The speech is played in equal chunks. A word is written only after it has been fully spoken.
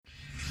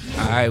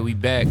right, we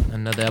back.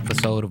 Another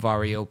episode of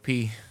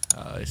REOP.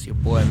 It's your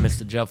boy,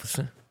 Mr.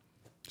 Jefferson.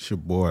 It's your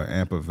boy,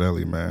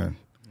 Ampavelli, man.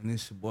 And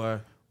it's your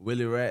boy,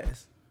 Willie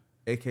Rats,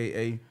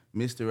 a.k.a.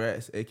 Mr.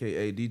 Rats,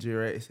 a.k.a. DJ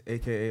Rats,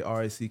 a.k.a.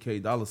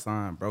 RACK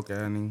 $, broke ass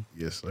name.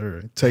 Yes,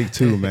 sir. Take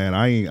two, man.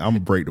 I'm gonna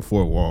break the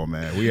fourth wall,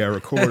 man. We had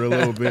recorded a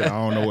little bit. I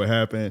don't know what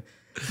happened.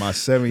 My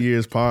 7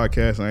 years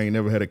podcast, I ain't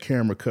never had a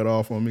camera cut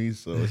off on me,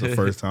 so it's the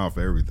first time for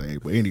everything.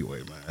 But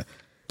anyway, man,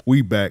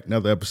 we back.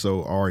 Another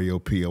episode,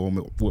 REOP. I'm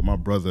with my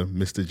brother,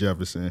 Mr.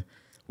 Jefferson.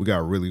 We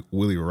got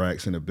Willie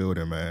Racks in the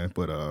building, man.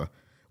 But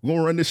we're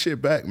gonna run this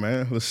shit back,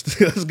 man.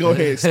 Let's go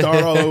ahead and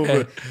start all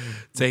over.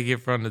 Take it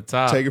from the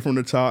top. Take it from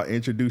the top.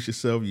 Introduce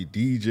yourself. You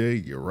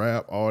DJ, you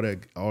rap, all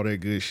that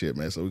good shit,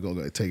 man. So we're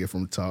gonna take it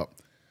from the top.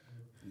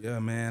 Yeah,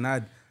 man.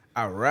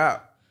 I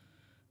rap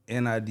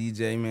and I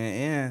DJ, man,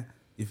 and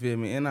you feel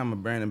me? And I'm a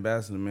brand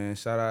ambassador, man.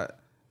 Shout out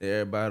to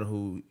everybody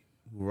who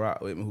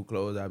rock with me, who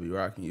clothes I be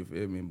rocking, you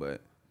feel me?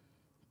 But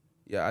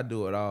yeah, I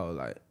do it all.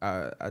 Like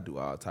I do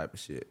all type of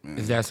shit, man.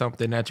 Is that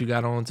something that you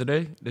got on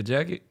today? The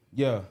jacket?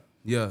 Yeah.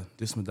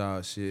 This my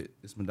dog shit.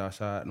 This my dog.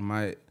 Shout out to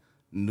Mike.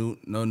 No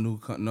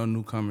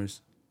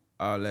newcomers.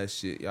 All that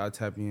shit. Y'all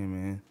tap in,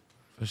 man.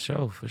 For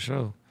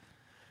sure.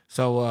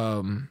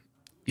 So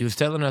you was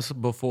telling us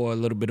before a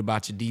little bit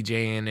about your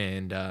DJing,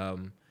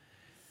 and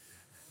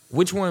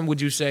which one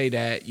would you say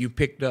that you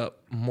picked up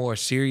more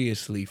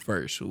seriously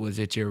first? Was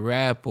it your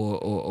rap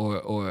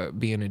or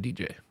being a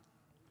DJ?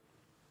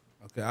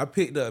 Okay, I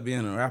picked up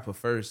being a rapper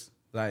first.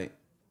 Like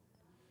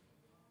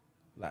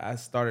I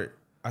started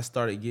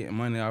getting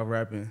money off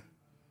rapping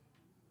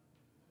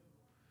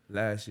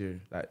last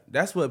year. Like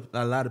that's what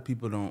a lot of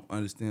people don't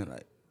understand.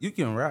 Like you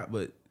can rap,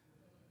 but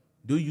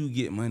do you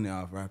get money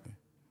off rapping?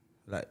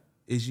 Like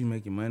is you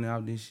making money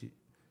off this shit?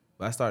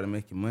 But I started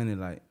making money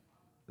like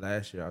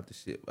last year off the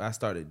shit. But I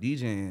started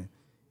DJing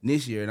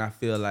this year, and I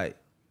feel like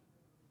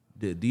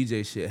the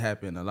DJ shit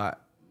happened a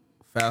lot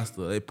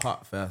faster. It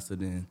popped faster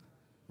than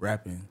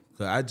rapping.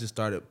 Cause I just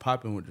started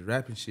popping with the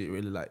rapping shit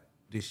really like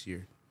this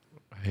year.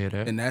 I hear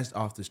that. And that's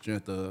off the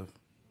strength of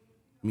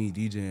me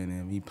DJing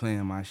and me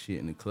playing my shit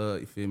in the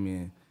club, you feel me?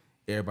 And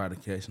everybody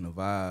catching the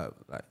vibe.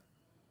 Like,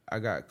 I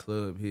got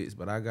club hits,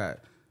 but I got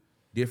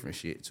different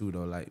shit too,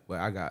 though. Like, but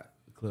I got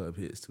club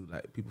hits too.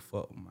 Like, people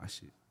fuck with my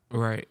shit.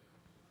 Right.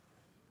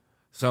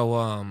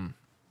 So,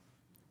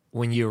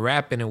 when you're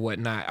rapping and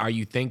whatnot, are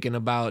you thinking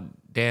about,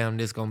 damn,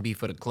 this gonna be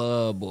for the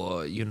club,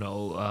 or, you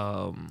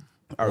know,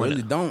 I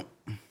really don't.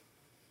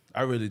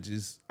 I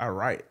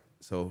write.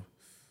 So,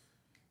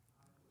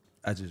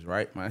 I just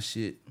write my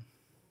shit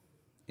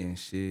and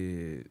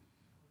shit.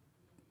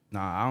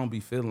 Nah, I don't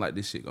be feeling like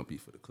this shit gonna be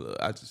for the club.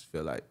 I just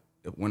feel like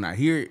when I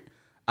hear it,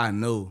 I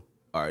know,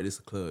 all right, this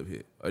a club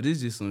hit. Or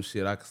this just some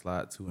shit I can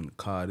slide to in the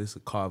car. This a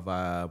car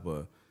vibe,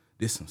 or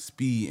this some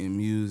speed in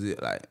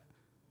music. Like,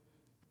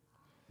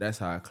 that's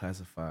how I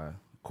classify,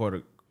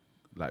 choreograph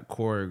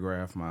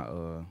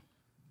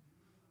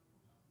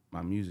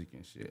my music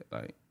and shit.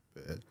 Like,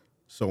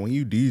 So when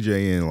you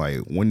DJing, like,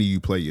 when do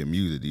you play your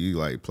music? Do you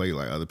like play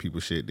like other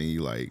people's shit, then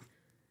you like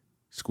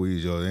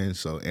squeeze yours in?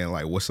 So, and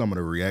like, what's some of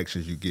the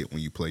reactions you get when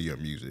you play your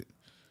music?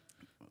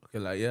 okay,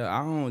 like, yeah,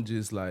 I don't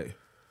just like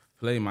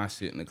play my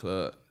shit in the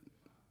club.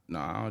 No,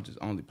 I don't just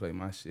only play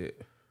my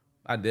shit.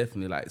 I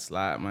definitely like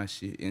slide my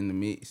shit in the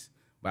mix,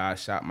 but I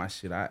shot my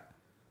shit out.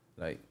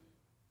 Like,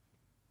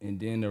 and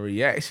then the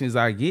reactions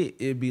I get,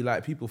 it be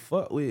like people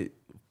fuck with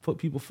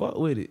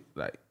it.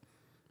 Like,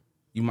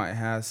 you might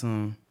have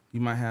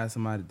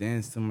somebody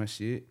dance to my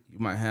shit. You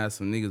might have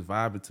some niggas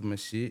vibing to my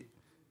shit.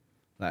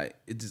 Like,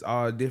 it's just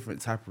all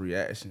different type of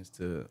reactions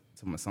to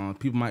my song.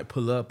 People might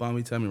pull up on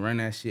me, tell me run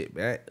that shit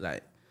back.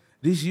 Like,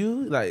 this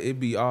you? Like, it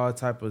be all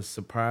type of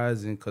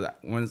surprising. Cause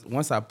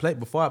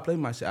before I play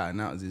my shit, I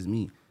announce it's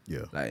me.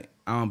 Yeah. Like,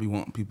 I don't be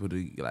wanting people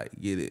to like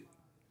get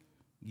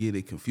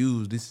it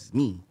confused. This is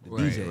me, the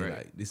DJ. Right.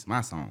 Like, this is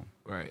my song.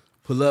 right.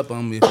 Pull up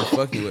on me if you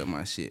fucking with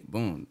my shit.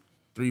 Boom.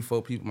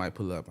 3-4 people might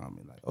pull up on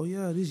me like, oh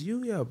yeah, this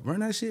you, yeah, run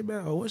that shit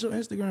back. Or what's your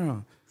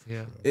Instagram?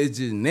 Yeah. It's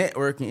just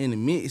networking in the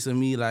mix of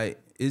me. Like,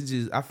 it's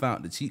just, I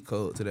found the cheat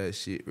code to that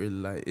shit. Really,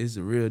 like, it's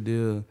a real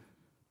deal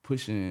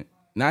pushing.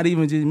 Not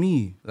even just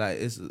me. Like,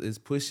 it's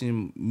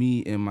pushing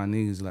me and my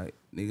niggas. Like,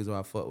 niggas who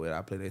I fuck with,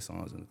 I play their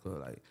songs in the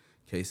club. Like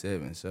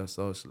K7, Chef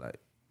Social, like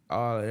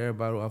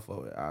everybody who I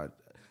fuck with.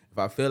 If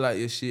I feel like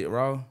your shit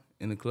raw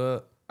in the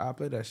club, I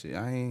play that shit.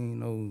 I ain't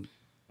no.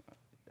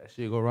 That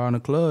shit go raw in the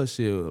club,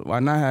 shit. Why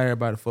not have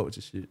everybody fuck with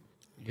your shit?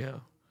 Yeah.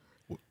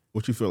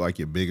 What you feel like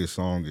your biggest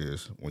song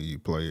is when you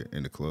play it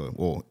in the club,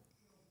 or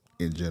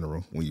in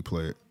general when you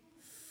play it?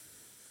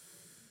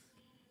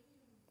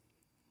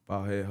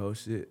 Ball head whole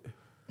shit.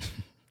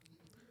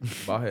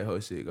 Ball head whole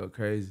shit go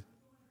crazy.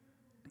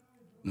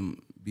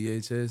 Them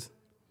BHS,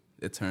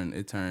 it turn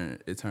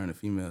the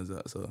females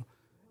up, so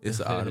it's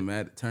an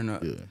automatic turn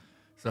up. Yeah.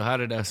 So how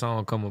did that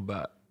song come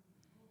about?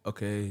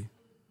 Okay,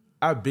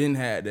 I been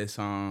had that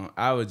song.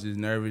 I was just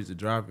nervous to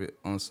drop it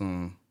on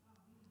some.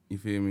 You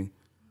feel me?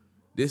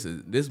 This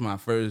is my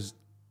first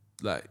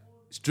like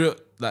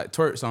strip like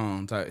twerk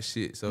song type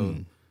shit. So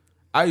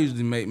I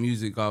usually make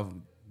music off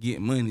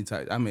getting money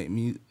type. I make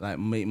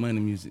make money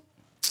music.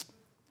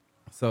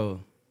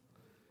 So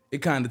it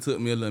kind of took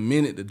me a little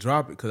minute to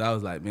drop it because I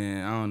was like,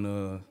 man, I don't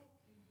know.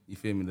 You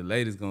feel me? The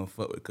ladies gonna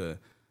fuck with because,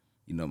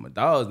 you know, my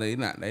dogs, they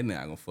not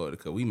gonna fuck with it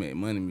because we make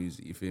money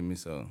music, you feel me?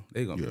 So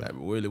they gonna be like,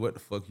 Willie, what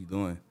the fuck you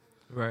doing?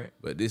 Right.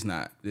 But this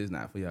not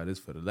for y'all, this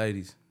for the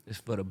ladies. It's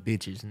for the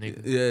bitches,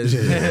 nigga.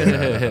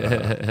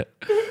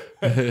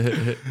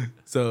 Yeah.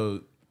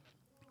 So,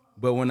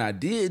 but when I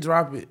did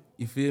drop it,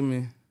 you feel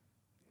me?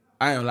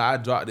 I ain't lie, I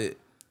dropped it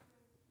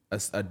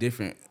a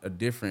different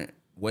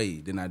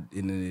way than it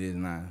is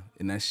now.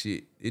 And that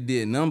shit, it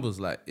did numbers,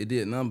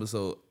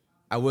 so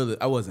I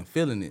wasn't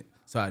feeling it.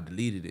 So I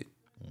deleted it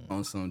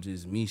on some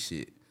just me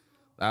shit.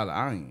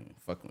 I ain't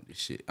fucking with this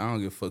shit. I don't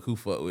give a fuck who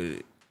fuck with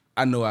it.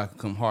 I know I can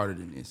come harder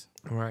than this.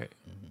 Right.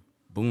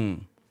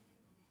 Boom.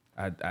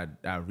 I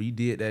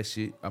redid that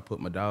shit. I put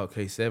my dog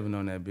K7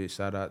 on that bitch.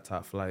 Shout out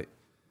Top Flight.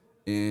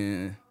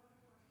 And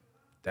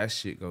that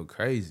shit go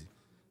crazy.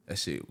 That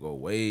shit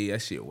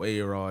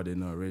way raw than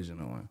the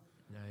original one.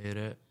 I hear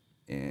that.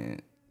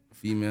 And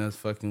females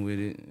fucking with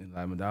it. And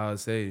like my dog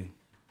say,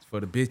 it's for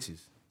the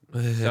bitches.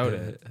 Show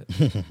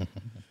that.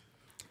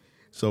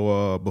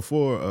 So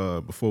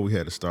before we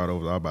had to start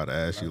over, I was about to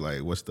ask you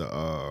like, what's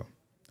the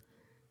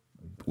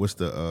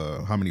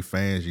how many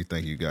fans you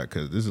think you got?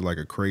 Because this is like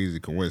a crazy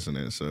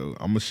coincidence. So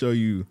I'm gonna show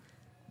you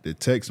the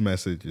text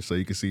message so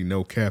you can see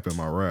no cap in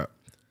my rap.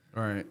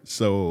 All right.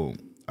 So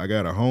I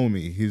got a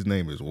homie. His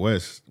name is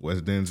Wes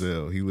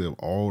Denzel. He lived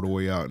all the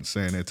way out in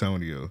San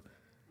Antonio.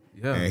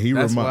 Yeah, and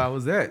that's where I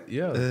was at.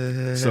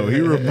 Yeah. So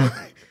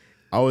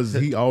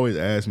he always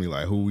asked me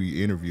like who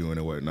we interviewing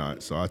and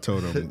whatnot. So I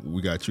told him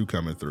we got you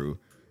coming through,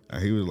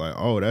 and he was like,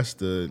 "Oh, I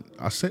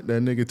sent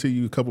that nigga to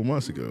you a couple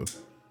months ago,"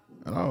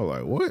 and I was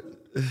like, "What?"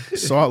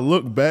 So I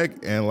looked back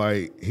and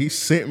like he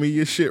sent me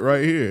your shit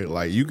right here.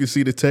 Like you can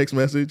see the text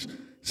message,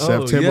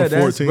 September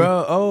 14th.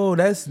 Bro. Oh,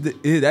 that's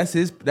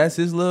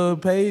his little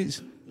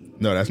page.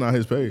 No, that's not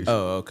his page.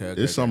 Oh, okay.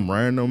 It's some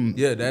random.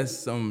 Yeah, that's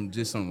some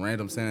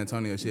random San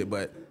Antonio shit.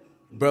 But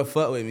bro,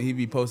 fuck with me. He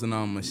be posting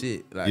on my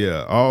shit. Like,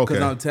 yeah. Oh, okay.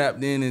 Because I'm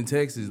tapped in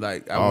Texas.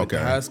 Like I went to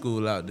high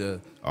school out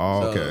there.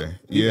 Oh, so okay.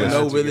 Yeah.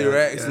 Know Willie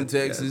Racks in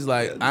Texas.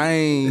 Like I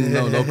ain't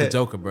no local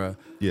joker, bro.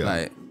 Yeah.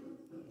 Like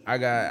I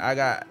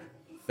got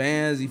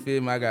fans. You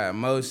feel me? I got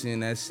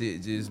emotion. That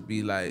shit just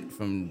be like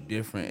from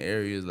different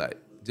areas. Like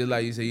just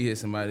like you say, you hit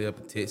somebody up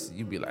in Texas,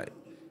 you be like,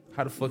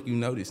 how the fuck you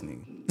know this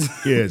nigga?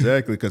 Yeah,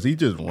 exactly. Because he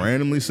just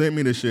randomly sent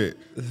me the shit.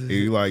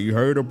 He like, you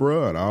heard of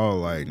bruh? And I was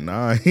like,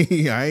 nah,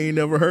 I ain't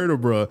never heard of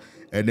bruh.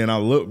 And then I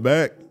look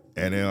back,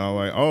 and then I'm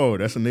like, oh,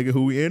 that's a nigga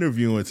who we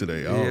interviewing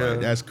today. I was like,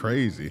 that's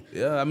crazy.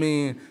 Yeah, I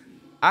mean,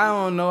 I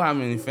don't know how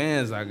many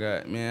fans I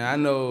got, man. I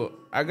know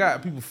I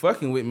got people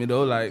fucking with me,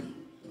 though. Like,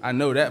 I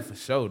know that for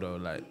sure, though.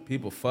 Like,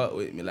 people fuck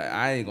with me. Like,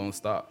 I ain't gonna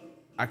stop.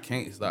 I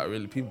can't stop,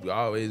 really. People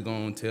always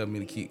gonna tell me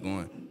to keep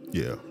going.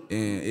 Yeah.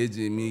 And it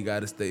just me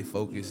gotta stay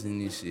focused in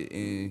this shit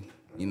and,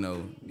 you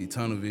know, be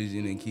tunnel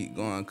vision and keep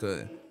going,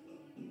 cause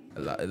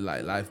a lot,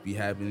 like life be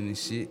happening and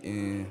shit,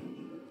 and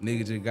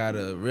niggas just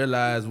gotta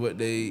realize what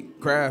they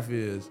craft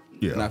is.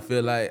 Yeah. And I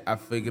feel like I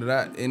figured it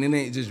out. And it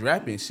ain't just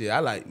rapping shit. I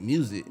like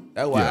music.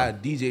 That's why I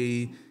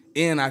DJ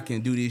and I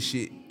can do this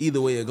shit either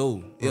way it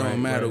go. It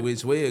don't matter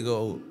which way it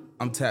go.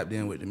 I'm tapped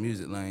in with the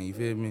music lane, you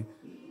feel me?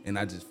 And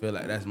I just feel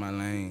like that's my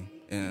lane.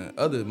 And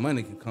other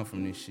money can come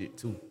from this shit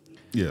too.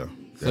 Yeah.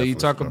 So you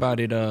talk about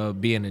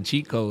it being a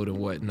cheat code and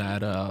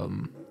whatnot.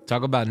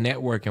 Talk about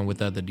networking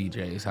with other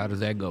DJs. How does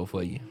that go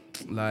for you?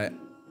 Like,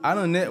 I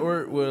done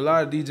network with a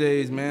lot of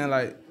DJs, man.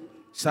 Like,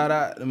 shout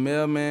out the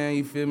Mailman,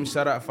 you feel me?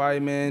 Shout out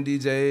Fireman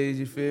DJs,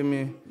 you feel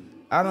me?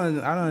 I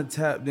done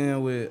tapped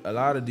in with a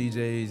lot of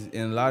DJs,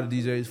 and a lot of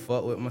DJs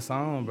fuck with my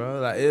song, bro.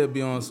 Like, it'll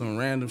be on some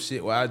random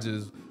shit where I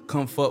just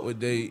come fuck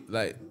with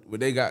what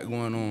they got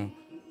going on,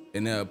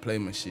 and they'll play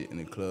my shit in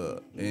the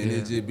club. And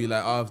it just be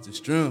like off the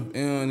strength.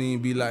 It don't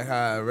even be like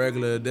how a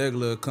regular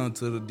come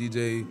to the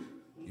DJ,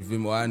 you feel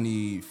me? Well, I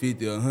need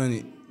 50 or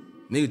 100.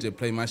 Nigga just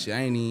play my shit.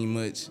 I ain't even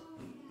much.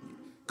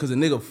 Cause a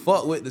nigga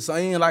fuck with the song.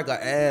 It ain't like an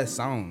ass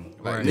song.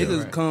 Like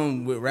niggas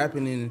come with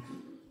rapping and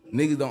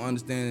niggas don't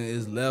understand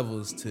it's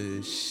levels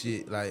to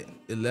shit. Like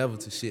it level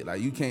to shit.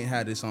 Like you can't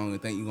have this song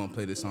and think you gonna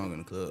play this song in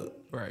the club.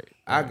 Right.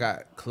 I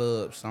got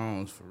club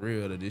songs for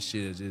real that this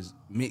shit is just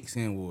mixed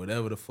in with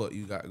whatever the fuck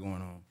you got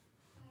going on.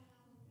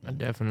 I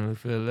definitely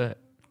feel that.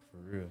 For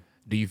real.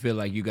 Do you feel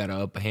like you got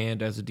an upper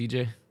hand as a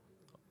DJ?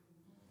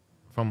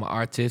 From an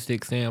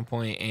artistic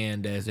standpoint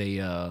and as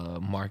a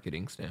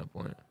marketing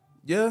standpoint?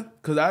 Yeah,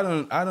 cause I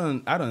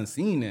done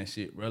seen that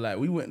shit, bro. Like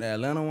we went to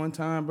Atlanta one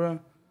time, bro.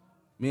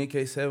 Me and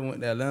K7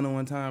 went to Atlanta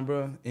one time,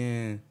 bro,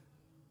 and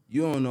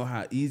you don't know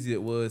how easy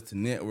it was to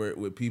network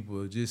with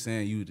people just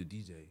saying you the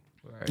DJ.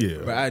 Right. Yeah.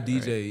 Bro, I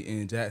DJ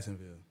in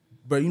Jacksonville.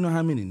 Bro, you know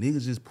how many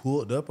niggas just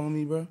pulled up on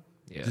me, bro?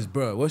 Yeah. Just,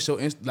 bro, what's your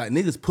like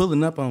niggas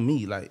pulling up on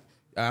me? Like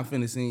I'm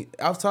finna see.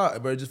 I was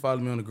talking, bro. Just follow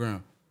me on the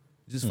ground.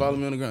 Just follow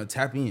me on the ground.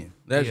 Tap in.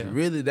 That's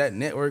really that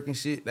networking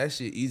shit. That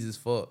shit easy as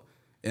fuck.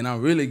 And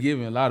I'm really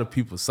giving a lot of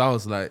people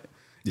sauce. Like,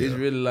 it's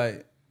really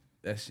like,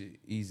 that shit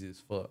easy as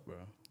fuck, bro.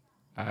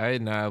 All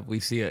right, now if we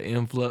see an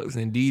influx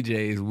in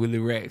DJs, Willie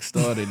Rack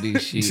started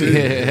this shit.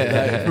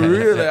 Like, for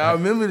real, like, I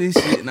remember this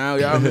shit now.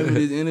 Y'all remember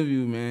this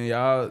interview, man.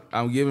 Y'all,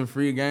 I'm giving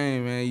free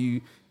game,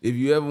 man. If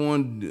you ever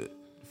want to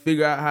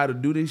figure out how to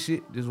do this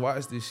shit, just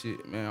watch this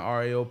shit, man.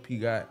 RAOP. You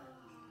got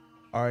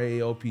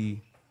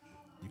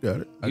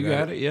it. You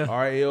got it, yeah.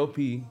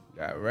 RAOP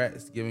got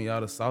rats giving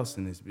y'all the sauce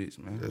in this bitch,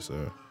 man. Yes,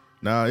 sir.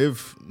 Now,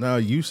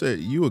 you said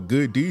you a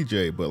good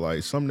DJ, but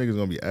like some niggas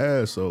gonna be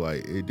ass, so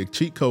like the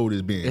cheat code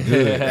is being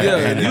good.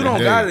 Yeah, you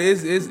don't got it.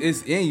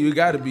 It's in you. It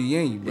got to be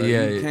in you, bro.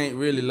 Yeah, You can't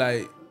really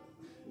like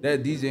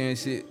that DJing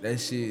shit. That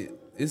shit.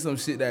 It's some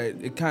shit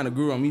that it kind of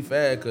grew on me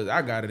fast because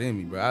I got it in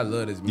me, bro. I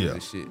love this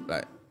music shit.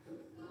 Like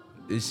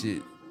this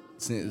shit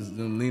since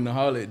the Lena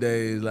Holiday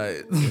days.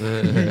 Like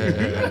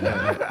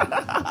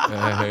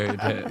I heard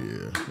that.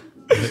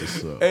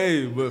 Yeah.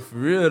 Hey, but for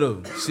real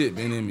though, shit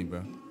been in me,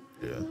 bro.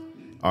 Yeah.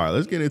 All right,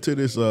 let's get into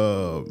this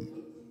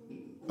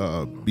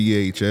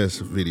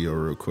BHS video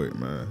real quick,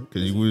 man.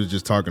 Cause we was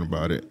just talking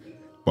about it.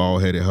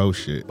 Bald-headed hoe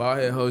shit.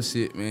 Bald-headed hoe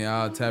shit, man.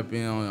 Y'all tap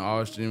in on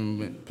all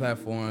streaming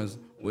platforms.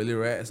 Willie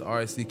Rats,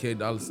 RSCK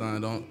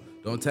 $.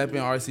 Don't tap in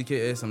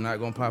RCKS. I'm not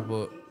gonna pop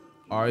up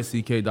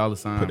RSCK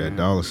 $. Put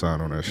that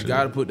 $sign on that shit. You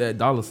gotta put that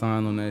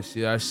 $sign on that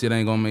shit. That shit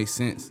ain't gonna make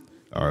sense.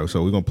 All right,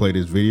 so we're gonna play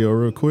this video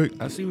real quick.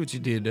 I see what you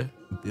did there.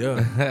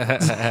 Yeah.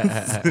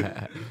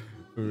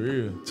 For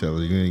real. Tell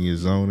us you in your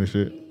zone and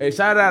shit. Hey,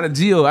 shout out to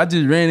Gio. I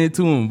just ran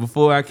into him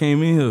before I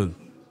came in here.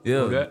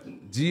 Yeah. Okay.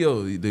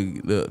 Gio,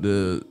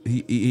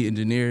 he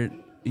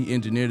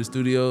engineered the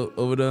studio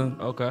over there.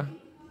 Okay.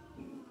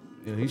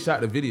 Yeah, he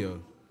shot the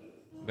video.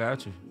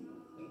 Got you.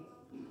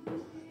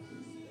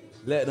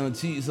 Let them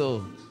cheat.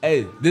 So,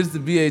 hey, this is the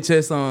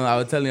VHS song I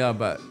was telling y'all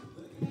about.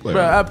 Play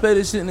Bro, it I off. play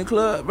this shit in the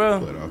club, bro.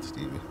 Play it off,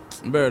 Stevie.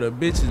 Bro, the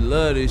bitches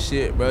love this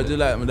shit, bro. Just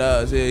like my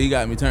dog said, he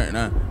got me turned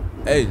on.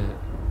 Hey,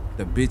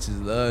 the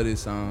bitches love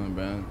this song,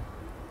 bro.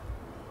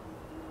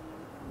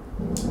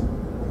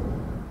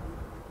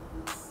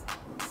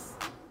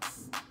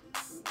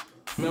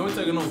 Man, we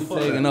taking over.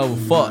 Taking over.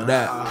 Fuck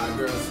that. Hot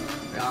girls.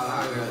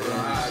 Hot girls.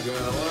 Hot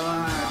girls.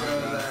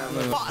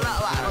 Fuck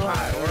that like them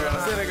hot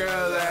girls. City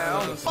girls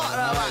out. Fuck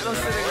that like them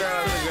city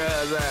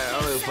girls out.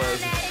 I'm just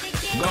fussing.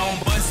 Gon'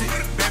 bust it,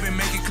 baby,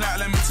 make it clap,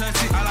 let me touch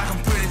it. I like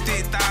them pretty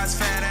thick thighs,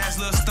 fat ass,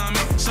 little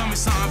stomach. Show me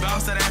something,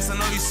 bounce that ass, I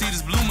know you see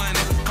this blue money.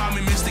 Call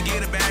me Mr.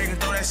 Get a bag and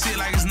throw that shit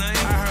like it's nothing.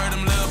 I heard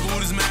them little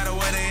booties matter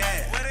where they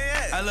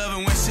at. I love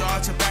it when she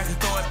arch her back and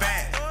throw it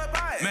back.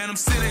 Man, them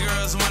city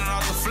girls running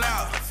off the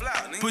flout.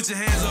 Put your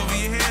hands over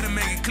your head and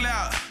make it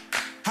clout.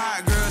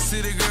 Hot girl,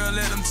 city girl,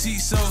 let them cheat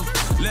so.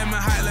 Let me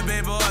hype the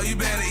baby up, you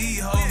better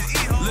eat, ho.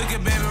 Look at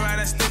baby right,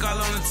 that stick all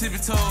on the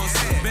tippy toes.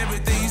 Baby,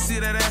 think you see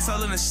that ass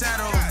all in the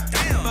shadow.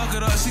 Fuck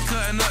it up, she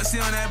cutting up, she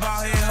on that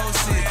bald head hoe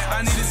shit.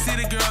 I need a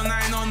city girl, and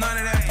I ain't on none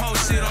of that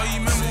post shit. Oh, you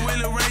remember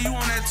Willie Ray, you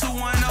on that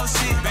 210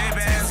 shit.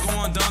 Baby ass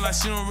going dumb like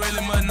she don't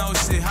really much know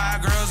shit.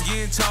 Hot girls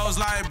getting chose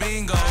like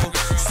bingo.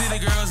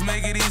 City girls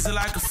make it easy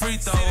like a free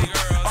throw.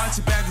 Arch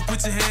your back and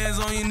put your hands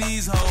on your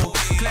knees, ho.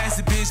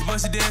 Classy bitch, but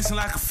she dancing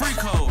like a freak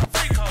hoe.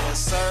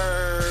 Yes,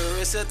 sir.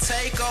 It's a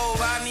takeover.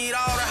 I need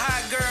all the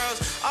hot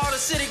girls, all the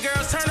city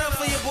girls. Turn up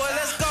for your boy.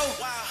 Let's go.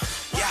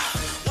 Yeah.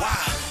 Wow.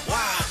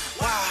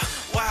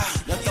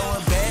 Now throw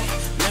it back.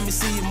 Let me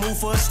see you move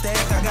for a stack.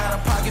 I got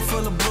a pocket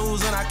full of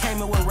blues and I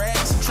came in with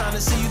racks. I'm trying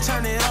to see you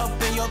turn it up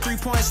in your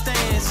 3-point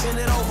stance. Bend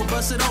it over,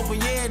 bust it open.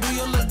 Yeah, do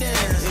your little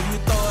dance. If you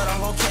throw it,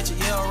 I'm gonna catch it.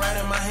 Yeah, right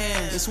in my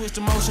hand. And switch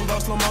the motion, go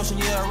slow motion.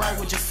 Yeah, right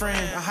with your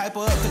friend. I hype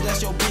her up cause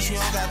that's your bitch. You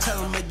don't gotta tell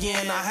him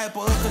again. I hype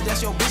her up cause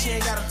that's your bitch. You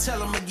ain't gotta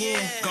tell him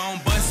again. Gon'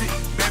 bust it,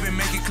 baby,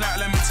 make it clap,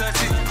 let me touch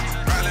it.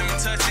 Right, let me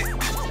touch it.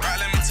 Right,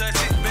 let me touch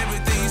it. Baby,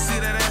 think you see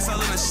that ass all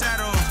in the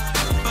shadow.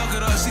 Fuck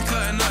it up, she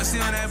cutting up, she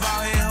on that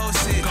bald head hoe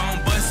shit.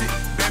 Gon' bust it,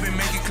 baby,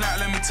 make it clap,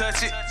 let me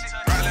touch it.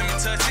 Right, let me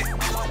touch it.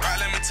 Right,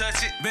 let me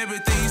touch it. Baby,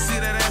 think you see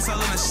that ass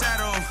all in the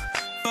shadow.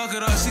 Fuck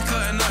it up, she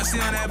cutting up, she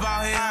on that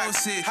bald head hoe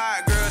shit.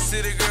 Hot girl,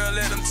 city girl,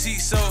 let them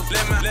cheat so.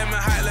 Let me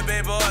hype the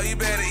baby up, you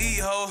better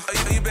eat, ho.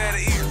 You better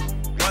eat.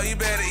 Oh, you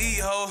better eat,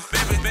 ho.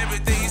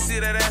 Baby, think you see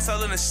that ass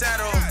all in the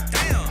shadow.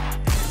 Damn.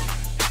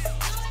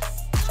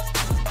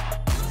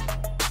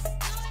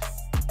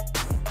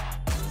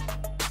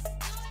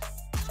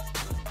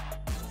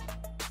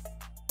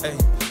 Hey,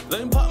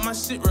 let me pop my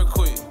shit real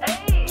quick.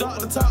 Drop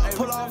the top,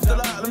 pull off the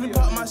light. Let me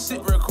pop my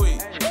shit real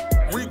quick.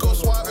 Rico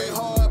Suave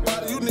hard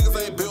body, you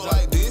niggas ain't built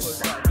like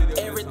this.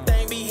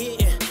 Everything be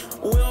hitting.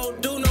 We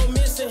don't do no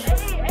missing.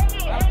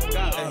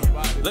 Hey,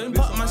 let me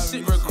pop my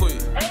shit real quick.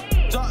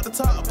 Drop the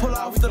top, pull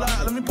off the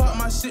light. Let me pop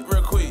my shit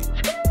real quick.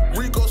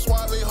 Rico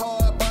Suave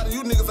hard body,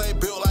 you niggas ain't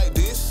built like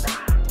this.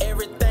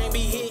 Everything be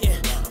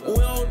hitting. We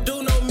don't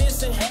do no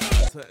missing.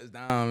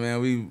 Touchdown, man.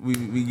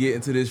 We get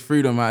into this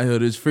freedom out here,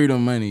 this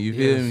freedom money. You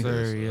feel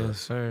me? Yes,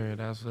 sir.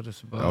 That's what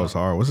it's about. That was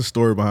hard. What's the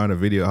story behind the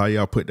video? How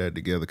y'all put that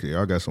together? Cause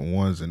y'all got some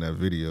ones in that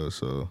video,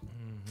 so.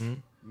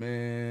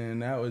 Man,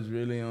 that was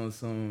really on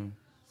some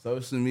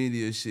social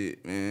media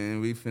shit,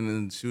 man. We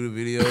finna shoot a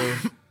video.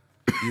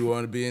 You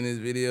want to be in this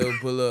video?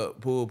 Pull up,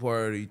 pool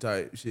party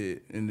type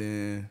shit, and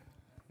then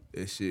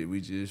that shit we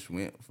just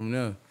went from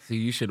there. See,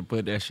 you should have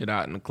put that shit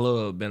out in the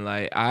club. Been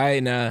like, all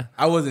right now.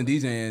 I wasn't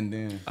DJing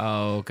then.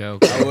 Oh, okay.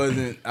 I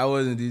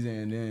wasn't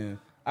DJing then.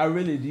 I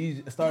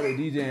really started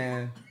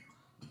DJing.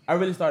 I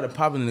really started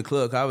popping in the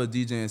club 'cause I was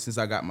DJing since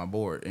I got my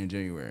board in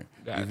January.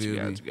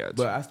 Gotcha.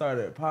 But I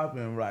started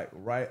popping like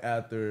right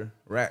after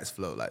Rats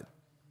Flow, like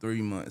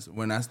 3 months.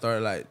 When I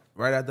started like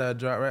right after I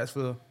dropped Rats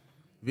Flow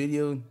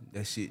video,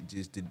 that shit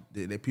just did.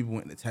 That people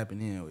went to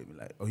tapping in with me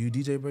like, "Oh, you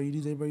DJ, bro? You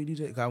DJ, bro? You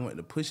DJ?" 'Cause I went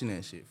to pushing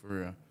that shit for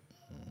real.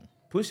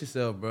 Push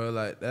yourself, bro.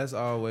 Like that's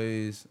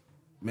always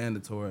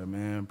mandatory,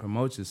 man.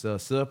 Promote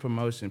yourself. Self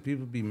promotion.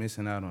 People be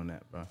missing out on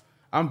that, bro.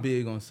 I'm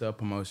big on self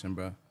promotion,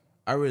 bro.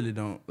 I really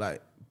don't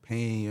like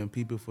paying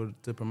people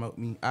to promote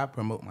me. I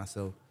promote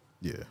myself.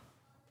 Yeah.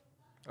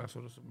 That's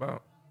what it's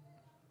about.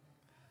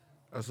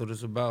 That's what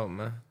it's about,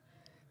 man.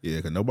 Yeah,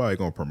 because nobody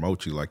going to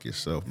promote you like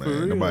yourself, man.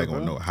 real, Nobody going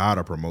to bro. know how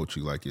to promote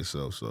you like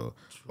yourself. So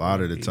a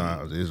lot of the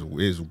times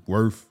it's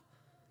worth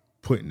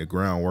putting the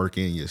groundwork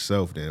in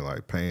yourself than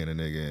like paying a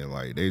nigga and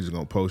like they just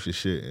going to post your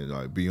shit and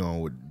like be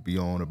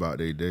on about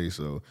their day.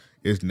 So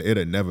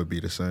it'll never be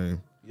the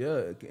same.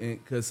 Yeah,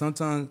 because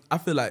sometimes I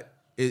feel like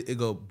it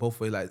go both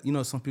ways. Like, you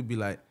know, some people be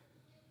like,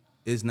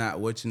 it's not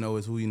what you know,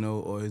 it's who you know,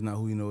 or it's not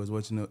who you know, it's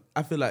what you know.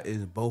 I feel like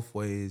it's both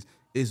ways.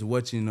 It's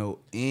what you know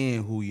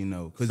and who you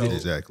know.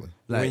 Exactly.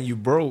 Like, when you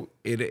broke,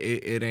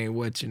 it ain't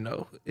what you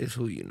know, it's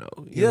who you know.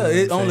 You know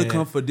it what I'm only saying?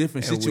 comes for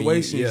different And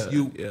when situations.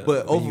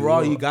 But when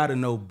overall, you up. got to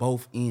know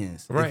both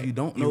ends. Right. If you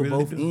don't You know really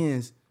both do.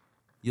 ends,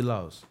 you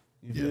lost.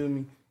 You feel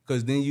me?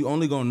 Because then you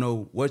only going to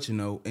know what you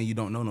know and you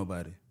don't know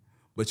nobody.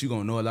 But you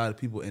going to know a lot of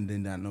people and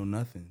then not know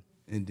nothing.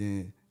 And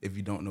then if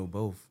you don't know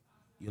both,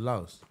 you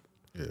lost.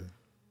 Yeah.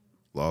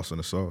 Lost in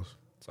the sauce.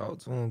 Talk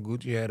to him.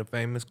 Gucci had a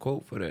famous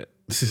quote for that.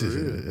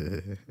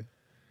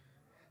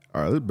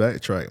 All right, let's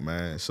backtrack,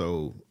 man.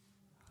 So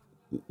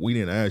we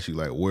didn't ask you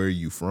like where are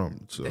you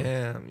from. So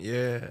Damn,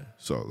 yeah.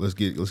 So let's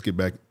get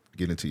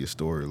into your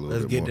story a little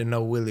Let's bit get more. to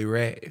know Willie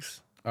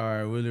Racks. All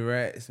right, Willie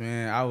Rats,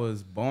 man. I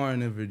was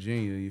born in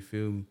Virginia, you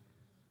feel me?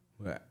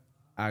 But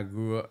I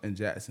grew up in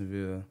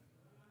Jacksonville,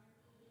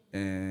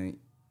 and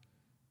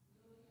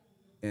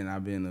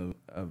I've been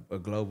a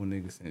global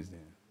nigga since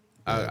then.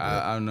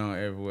 I've known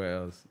everywhere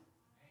else.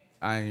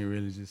 I ain't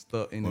really just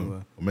stuck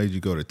anywhere. What made you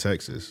go to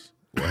Texas?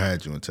 What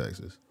had you in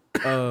Texas?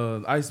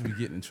 I used to be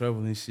getting in trouble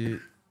and shit.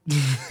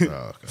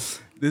 Oh, okay.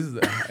 This is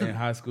in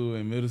high school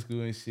and middle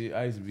school and shit.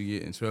 I used to be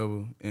getting in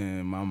trouble,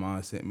 and my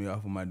mom sent me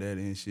off with my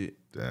daddy and shit.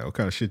 Damn, what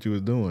kind of shit you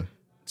was doing?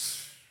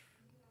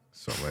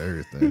 Some of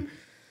everything.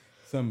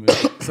 Some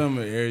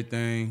of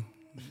everything.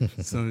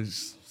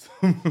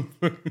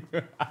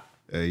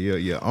 Hey,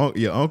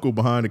 your uncle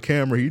behind the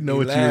camera, he know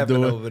what you was laughing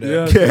doing. over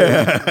there.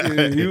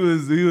 Yeah, he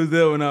was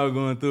there when I was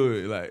going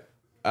through it. Like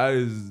I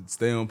just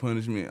stay on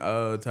punishment,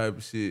 all type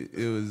of shit.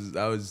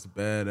 I was just a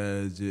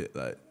badass shit.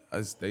 Like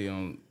I stay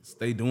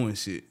doing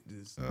shit.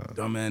 Just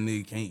dumbass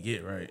nigga can't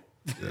get right.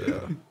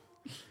 Yeah.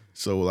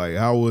 So like,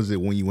 how was it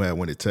when you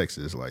went to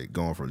Texas? Like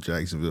going from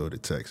Jacksonville to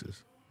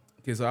Texas?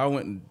 Okay, so I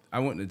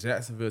went to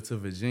Jacksonville to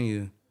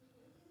Virginia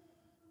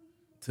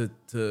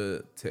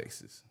to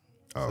Texas.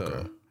 Okay.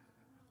 So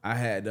I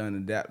had done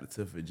adapted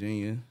to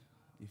Virginia.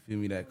 You feel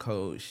me? That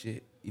cold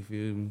shit. You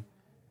feel me?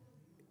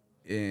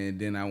 And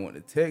then I went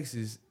to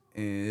Texas,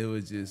 and it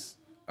was just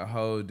a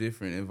whole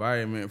different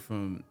environment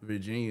from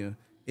Virginia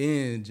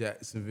in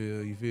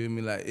Jacksonville. You feel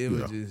me? Like it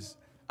was just.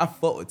 I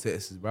fought with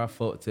Texas, bro. I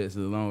fought with Texas a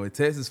long way.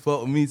 Texas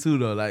fought with me too,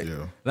 though. Like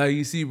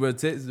you see, bro,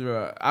 Texas,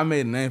 bro. I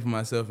made a name for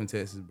myself in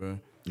Texas, bro.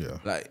 Yeah.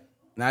 Like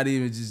not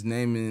even just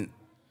naming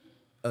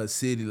a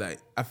city. Like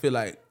I feel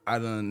like I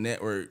done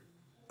network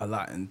a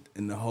lot in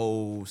the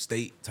whole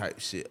state type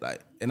shit.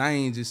 Like, and I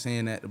ain't just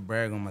saying that to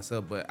brag on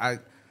myself, but I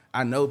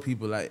know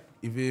people like,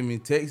 you feel me?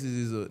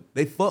 Texas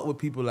they fuck with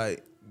people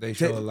like. They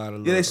show a lot of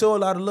love. Yeah, they show a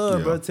lot of love,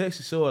 Yeah. bro.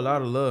 Texas show a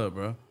lot of love,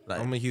 bro. Like,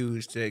 I'm a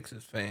huge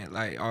Texas fan,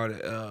 like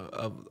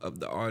of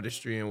the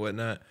artistry and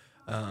whatnot.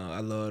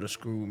 I love the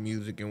screw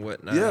music and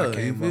whatnot. Yeah, I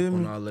came you up feel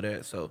on me? all of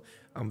that, so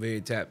I'm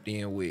very tapped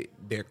in with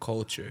their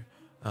culture.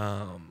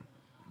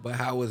 But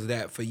how was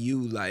that for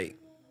you, like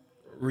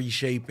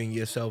reshaping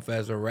yourself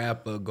as a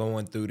rapper,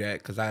 going through that?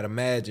 Because I'd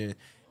imagine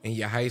in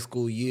your high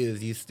school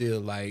years, you still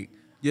like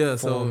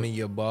forming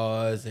your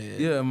bars and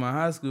yeah, my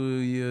high school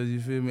years, you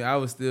feel me? I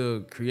was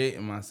still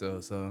creating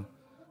myself, so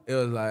it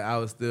was like I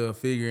was still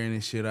figuring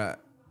this shit out,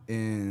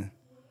 and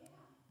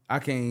I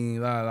can't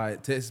even lie,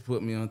 like Texas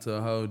put me onto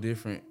a whole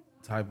different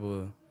type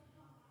of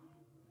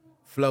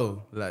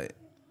flow. Like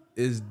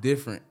it's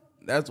different.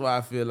 That's why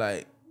I feel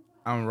like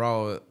I'm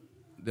raw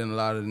than a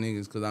lot of the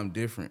niggas, because I'm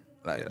different.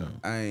 Like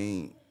I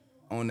ain't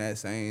on that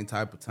same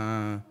type of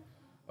time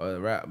or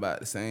rap about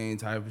the same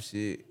type of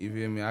shit. You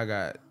feel me? I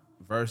got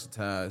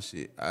versatile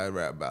shit. I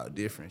rap about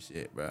different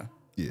shit, bro.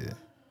 Yeah.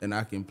 And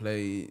I can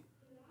play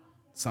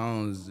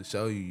songs to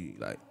show you,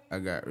 like, I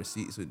got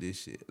receipts with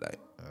this shit, like.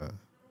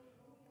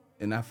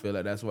 And I feel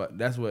like that's what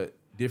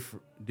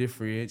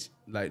differentiates,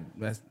 like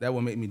that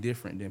would make me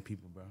different than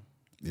people, bro.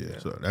 Yeah,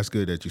 so that's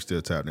good that you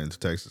still tapped into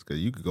Texas because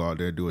you could go out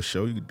there do a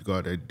show, you could go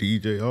out there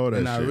DJ, all that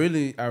And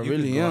shit. I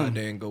really Go out am.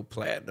 there and go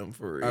platinum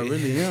for real. I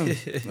really am.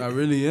 I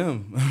really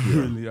am.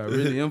 I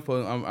really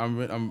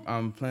am.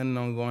 I'm planning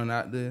on going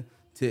out there,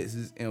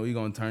 Texas, and we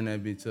gonna turn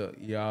that bitch up.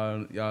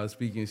 Y'all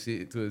speaking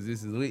shit to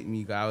existence with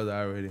me. Cause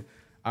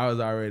I was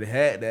already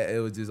had that. It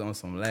was just on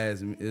some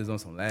last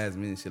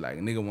minute shit. Like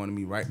a nigga wanted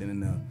me right then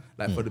and there.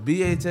 Like for the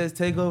BHS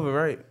takeover,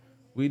 right?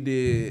 We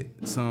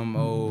did some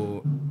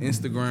old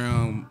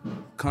Instagram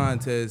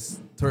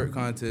contest, twerk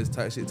contest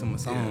type shit to my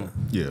song.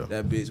 Yeah.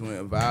 That bitch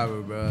went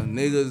viral, bro.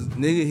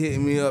 Nigga hit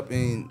me up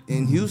in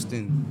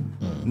Houston.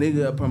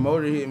 Nigga, a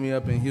promoter hit me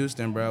up in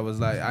Houston, bro.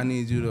 Was like, I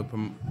need you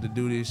to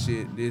do this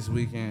shit this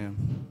weekend.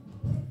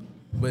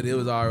 But it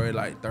was already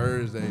like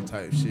Thursday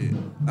type shit.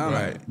 I'm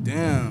like,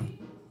 damn.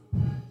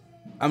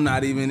 I'm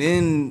not even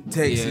in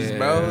Texas,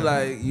 bro.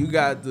 Like, you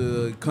got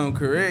to come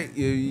correct.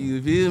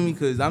 You feel me?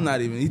 Because I'm not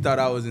even. He thought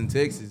I was in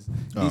Texas.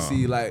 He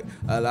see, like,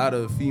 a lot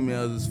of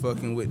females is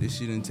fucking with this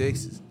shit in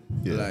Texas.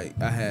 Yeah. Like,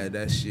 I had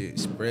that shit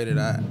spread it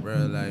out, bro.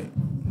 Like,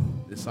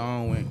 the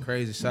song went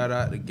crazy. Shout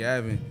out to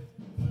Gavin.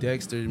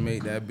 Dexter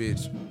made that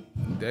bitch.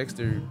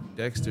 Dexter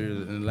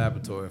in the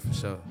laboratory for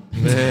sure.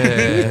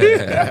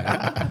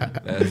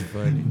 That's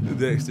funny.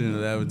 Dexter in the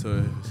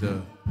laboratory for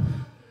sure.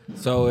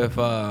 So if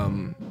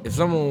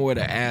someone were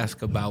to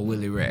ask about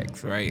Willie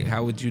Rex, right,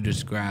 how would you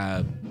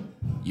describe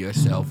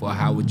yourself, or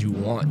how would you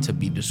want to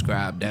be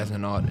described as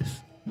an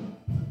artist?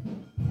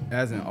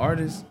 As an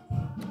artist,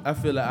 I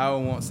feel like I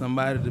would want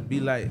somebody to be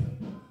like,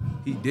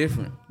 he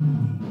different.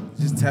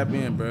 Just tap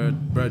in, bro.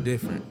 Bro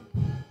different.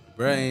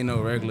 Bro ain't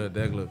no regular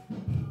degular.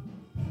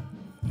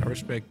 I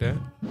respect that.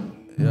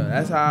 Yeah,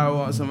 that's how I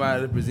want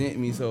somebody to present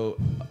me. So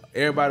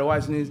everybody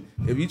watching this,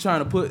 if you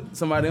trying to put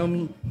somebody on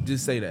me,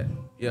 just say that.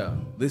 Yeah,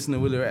 listen to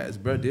Willie Rex,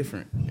 bro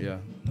different. Yeah.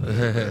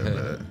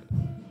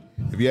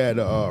 If you had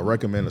to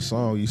recommend a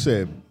song, you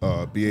said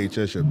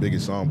BHS your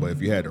biggest song, but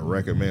if you had to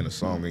recommend a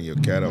song in your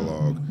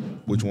catalog,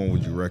 which one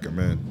would you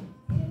recommend?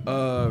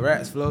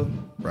 Rats Flow.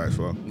 Rats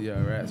Flow?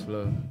 Yeah, Rats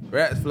Flow.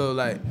 Rats Flow,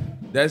 like,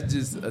 that's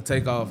just a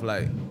takeoff,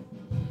 like,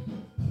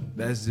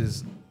 that's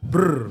just,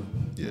 brrr.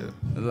 Yeah.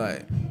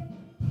 Like.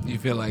 You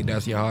feel like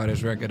that's your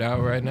hardest record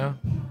out right now?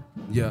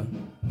 Yeah.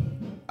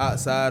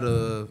 Outside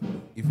of,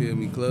 you feel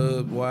me,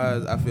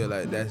 club-wise, I feel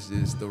like that's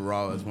just the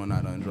rawest one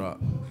I done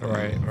dropped.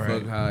 Right.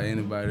 Fuck how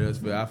anybody else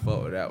feel. I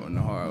fuck with that one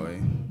the hard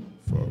way.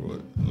 Fuck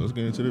with. Let's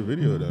get into the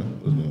video then.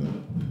 Let's do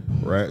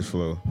it. Rats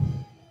Flow.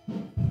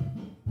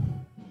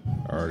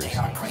 Artist.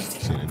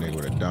 See the nigga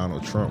with a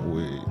Donald Trump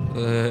wig.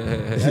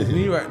 That's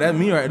me right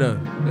there.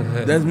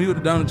 That's me with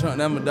the Donald Trump.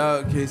 That's my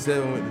dog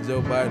K7 with the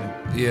Joe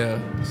Biden. Yeah.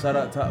 Shout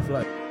out Top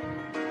Flight.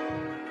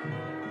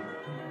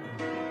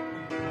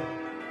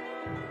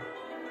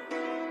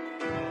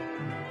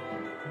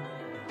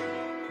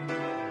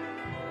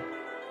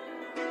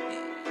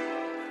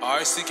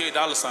 RCK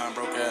 $,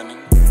 broke ass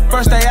nigga.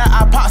 First day out,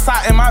 I pops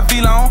out in my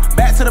V-Lone.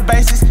 Back to the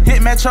basics,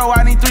 hit Metro,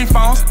 I need 3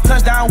 phones.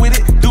 Touchdown with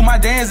it, do my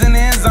dance in the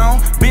end zone.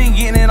 Been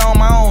getting it on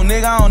my own,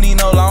 nigga, I don't need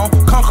no loan.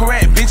 Come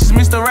correct, bitches,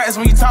 Mr. Rats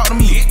when you talk to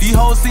me. These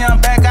hoes see I'm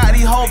back out,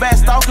 these hoes back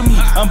stalking me.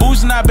 I'm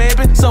boosting now,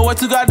 baby, so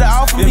what you got to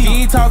offer me? If you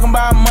ain't talking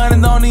about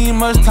money, don't need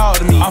much talk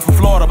to me. I'm from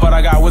Florida, but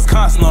I got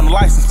Wisconsin on the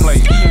license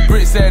plate. Eating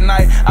bricks at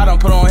night, I done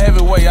put on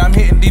heavyweight. I'm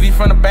hitting DD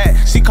from the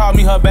back, she called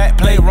me her back.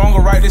 Play wrong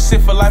or right, this shit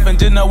for life, and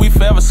just know we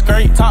forever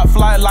straight. Top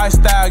flight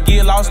lifestyle,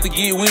 get lost to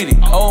get with it.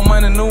 Old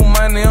money, new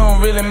money, it don't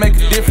really make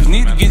a difference.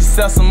 Need to get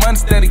yourself some money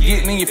instead of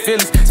getting in your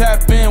feelings.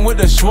 Tap in with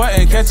the short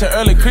and catch an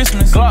early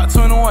Christmas. Glock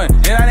 21,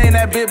 and I ain't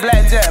that big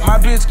blackjack. My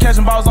bitch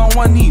catching balls on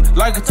one knee,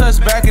 like a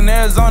touchback in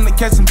Arizona,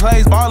 catching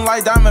plays, ballin'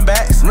 like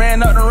Diamondbacks.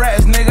 Ran up the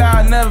rats, nigga,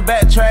 I never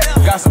backtrack.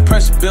 Got some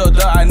pressure built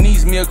up, I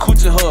needs me a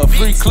coochie hug.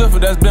 Free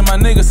Clifford, that's been my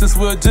nigga since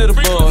we were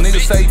jitterbug. Nigga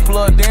say he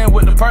plugged in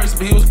with the perks,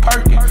 but he was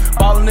perking.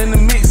 Ballin' in the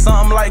mix,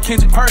 something like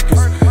Kendrick Perkins.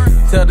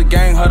 Tell the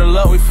gang huddle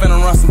up, we finna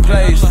run some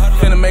plays.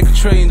 Finna make $1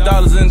 trillion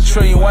in a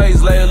trillion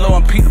ways. Lay low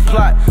and peep the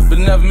plot, but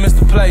never miss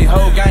the play.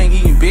 Whole gang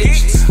eating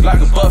bitch,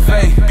 like a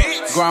buffet.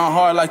 Grind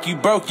hard like you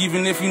broke,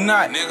 even if you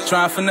not.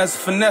 Tryin'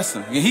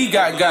 finessing. Yeah, he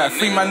got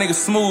free my nigga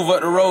Smooth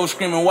up the road,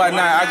 screaming why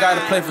not? I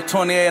gotta play for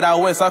 28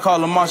 out west, I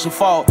call him Marshall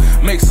Fault.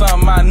 Make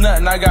something my nut,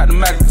 and I got the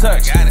Mac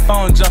touch.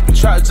 Phone jumping,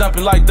 trap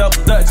jumping like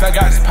double Dutch. I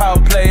got this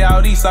power play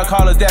out east, I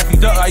call her Daffy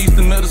Duck. I used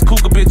to milk this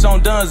cougar bitch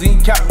on Duns,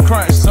 eating Captain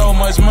Crunch. So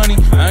much money,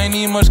 I ain't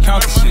even much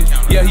count the shit.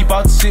 Yeah, he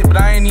bought the shit, but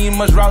I ain't even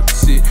much route the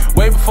shit.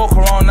 Way before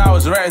Corona, I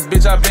was rats,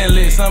 bitch, I been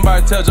lit.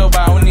 Somebody tell Joe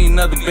Biden we need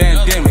another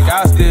pandemic.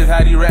 I still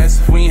had these rats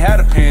if we ain't had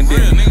a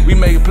pandemic. We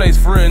make a place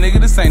for real, nigga,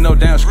 this ain't no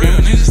damn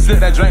scrimmage. You just sip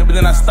that drink, but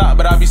then I stop,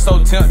 but I be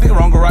so tempted.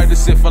 Wrong or right,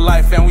 this shit for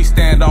life, and we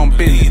stand on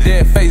business.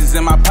 Dead faces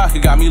in my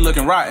pocket got me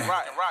looking right.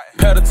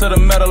 Pedal to the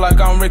metal like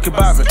I'm Ricky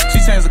Bobby. She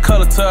changed the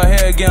color to her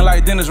hair again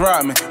like Dennis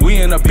Rodman.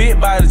 We in a big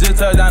body just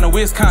touched down to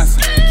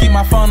Wisconsin. Keep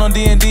my phone on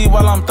D&D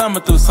while I'm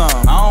thumbing through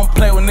something. I don't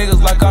play with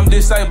niggas like I'm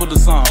disabled or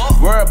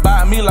something. Worry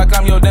about me like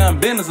I'm your damn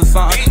business or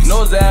something.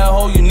 Knows that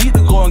asshole, you need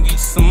to go go and get you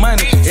some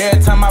money.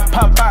 Every time I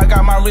pop out,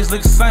 got my wrist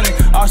looking sunny.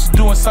 All she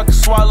doing suck and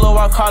swallow,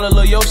 I call her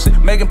Lil Yoshi.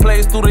 Making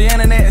plays through the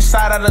internet and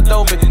shout out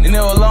Adobe. And it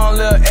was long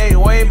little 8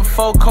 way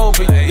before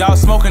COVID. Y'all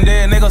smoking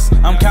dead niggas,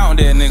 I'm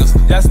counting dead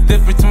niggas. That's the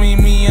difference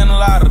between me and a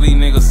lot of these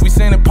niggas. We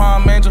sing the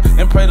Palm Angel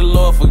and pray the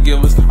Lord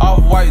forgive us.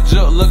 Off-white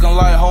junk looking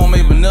like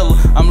homemade vanilla.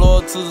 I'm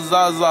loyal to the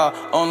Zaza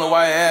on the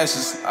white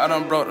ashes. I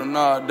done broke the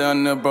knob,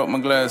 down there broke my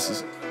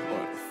glasses.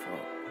 What the fuck?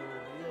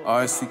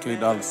 R-I-C-K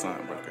dollar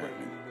sign, bro.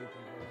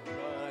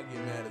 I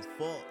get mad as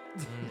fuck.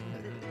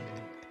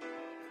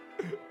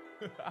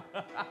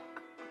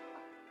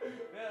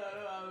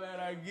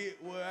 I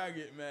get where I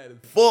get mad as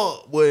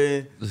fuck,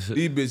 boy.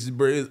 These bitches,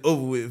 bro, it's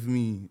over with for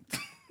me.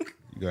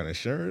 You got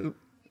insurance?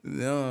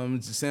 No, I'm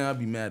just saying I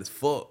be mad as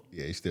fuck.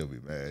 Yeah, you still be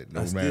mad.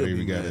 No I still matter if be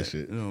you got mad. that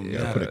shit. You know, You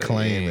gotta yeah. put a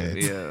claim in.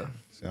 Yeah.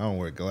 See, I don't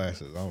wear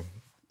glasses.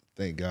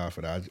 Thank God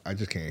for that. I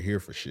just can't hear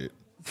for shit.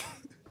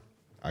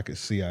 I can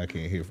see, I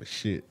can't hear for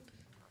shit.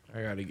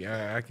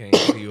 I can't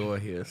see or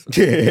hear. So.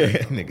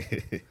 Yeah,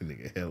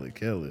 nigga, hella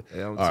killer.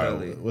 Yeah, I'm All right,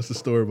 telling you. what's the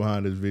story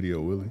behind this video,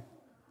 Willie?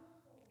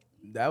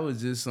 That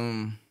was just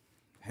some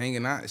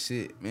hanging out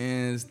shit,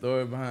 man. The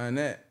story behind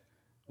that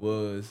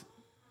was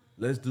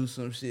let's do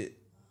some shit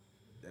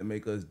that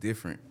make us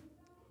different.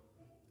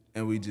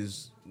 And we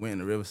just went in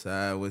the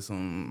Riverside with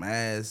some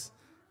masks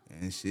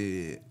and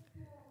shit.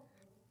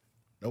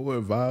 Know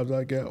what vibes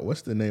I got?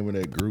 What's the name of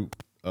that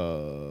group?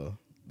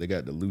 They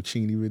got the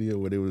Lucchini video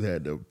where they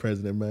had the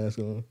president mask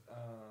on.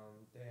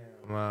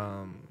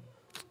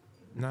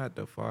 Not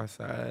the Far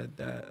Side.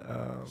 That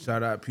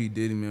Shout out P.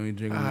 Diddy, man. We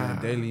drinking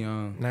that daily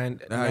on.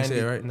 That's how you say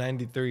it, right?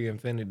 93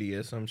 Infinity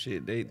or some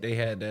shit. They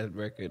had that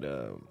record.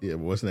 Yeah, but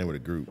what's the name of the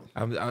group?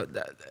 I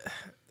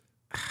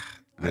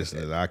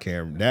Listeners, I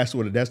can't. That's the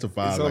vibe It's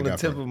I on the got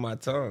tip from. of my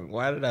tongue.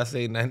 Why did I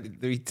say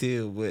 93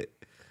 till? But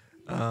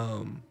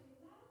I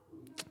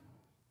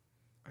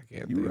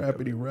can't. You think of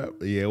rappity rap.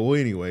 Yeah. Well,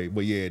 anyway,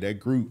 but yeah, that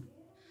group.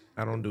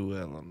 I don't do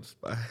well on the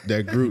spot.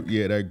 That group.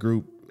 Yeah, that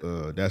group.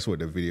 That's what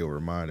the video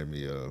reminded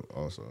me of.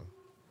 Also.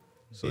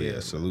 So yeah,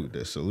 salute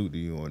to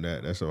you on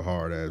that. That's a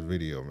hard ass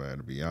video, man.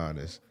 To be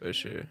honest. For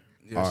sure.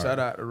 Yeah, shout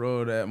out the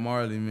road at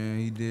Marley, man.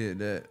 He did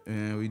that,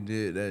 man. We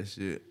did that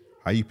shit.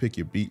 How you pick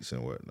your beats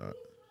and whatnot?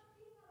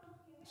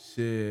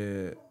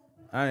 Shit.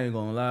 I ain't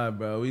gonna lie,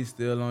 bro. We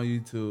still on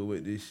YouTube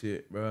with this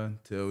shit, bro.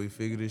 Till we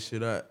figure this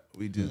shit out.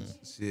 We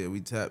just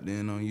we tapped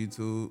in on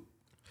YouTube.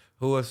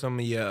 Who are some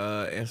of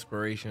your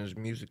inspirations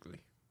musically?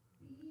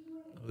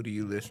 Who do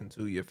you listen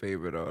to? Your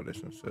favorite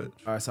artists and such?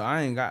 All right, so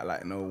I ain't got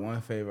like no one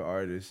favorite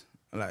artist.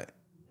 I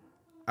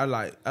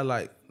like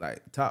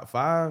top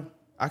 5.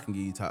 I can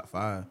give you top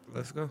 5.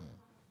 Let's go.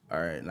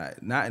 All right,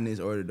 like not in this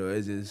order though.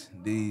 It's just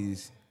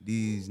these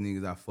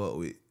niggas I fuck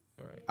with.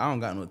 Right. I don't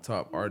got no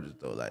top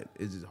artist though. Like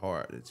it's just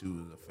hard to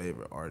choose a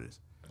favorite artist.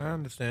 I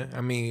understand.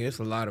 I mean, it's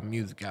a lot of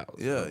music out.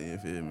 Yeah, you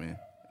feel me?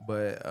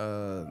 But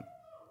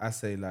I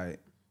say like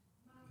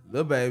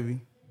Lil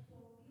Baby,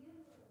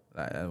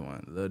 like that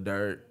one, Lil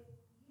Durk.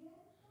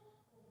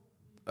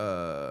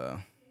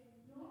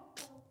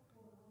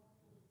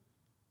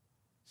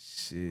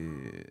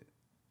 Shit.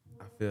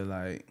 I feel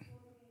like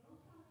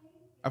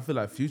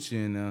Future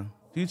in there.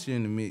 Future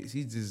in the mix.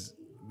 He just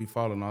be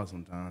falling off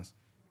sometimes.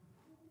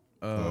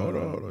 Hold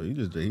on.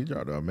 He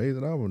dropped an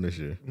amazing album this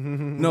year.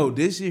 No,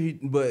 this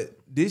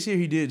year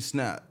he did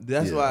Snap.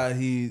 That's why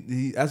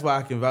that's why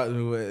I can vouch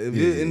for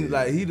it.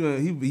 Like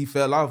he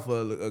fell off for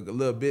a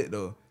little bit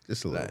though.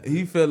 Just a little. Like,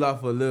 he fell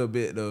off for a little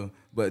bit though.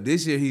 But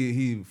this year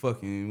he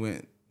fucking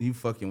went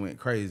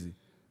crazy.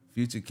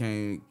 Future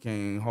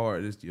came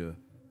hard this year.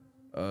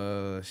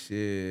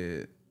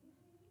 Shit,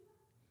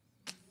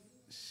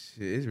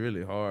 it's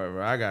really hard,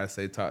 bro. I gotta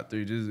say top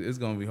 3. It's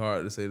gonna be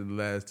hard to say the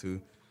last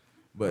 2.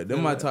 But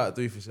them my top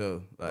 3 for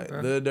sure. Like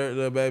Lil Durk,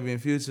 Lil Baby,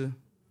 and Future.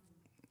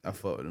 I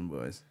fuck with them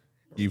boys.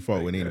 You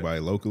fought with anybody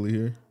locally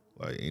here?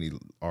 Like any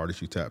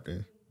artist you tapped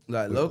in?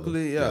 Like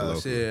locally, yeah,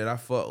 locally. shit. I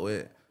fuck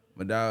with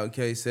my dog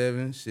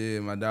K7.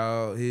 Shit, my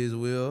dog His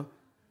Will.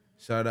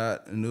 Shout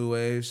out New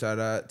Wave. Shout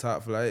out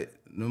Top Flight.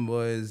 Them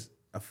boys,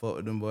 I fuck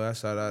with them boys. I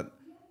shout out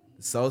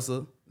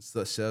Sosa,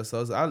 Chef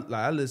Sosa.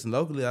 I listen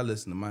locally. I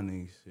listen to my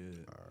niggas.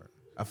 Shit.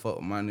 I fuck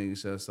with my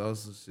niggas, Chef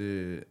Sosa.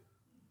 Shit.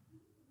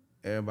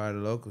 Everybody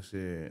local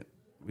shit.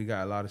 We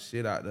got a lot of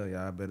shit out there.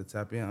 Y'all better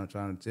tap in. I'm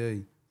trying to tell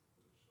you.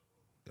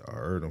 I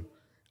heard him.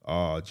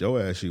 Joe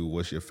asked you,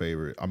 what's your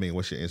favorite? I mean,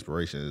 what's your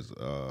inspirations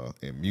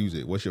in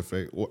music? What's your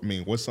favorite?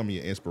 What's some of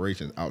your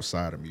inspirations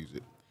outside of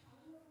music?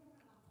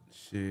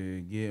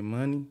 Shit, get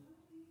money.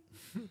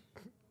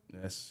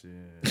 That's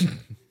shit.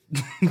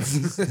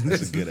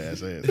 That's a good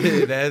ass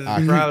answer.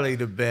 That's probably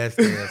the best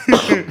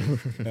answer.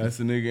 That's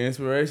a nigga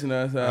inspiration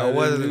outside. I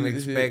wasn't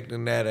this shit.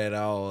 expecting that at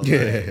all.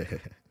 Yeah.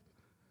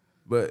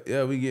 But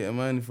yeah, we getting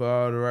money for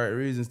all the right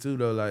reasons too,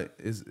 though. Like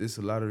it's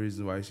a lot of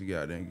reasons why you should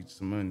get out there and get you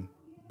some money.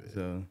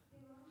 So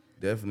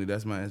definitely,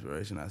 that's my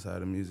inspiration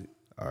outside of music.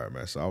 All right,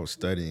 man. So I was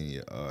studying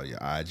your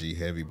IG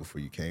heavy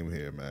before you came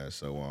here, man.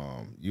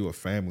 So you a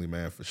family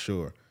man for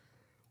sure.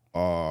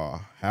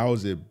 How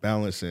is it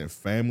balancing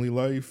family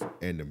life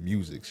and the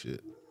music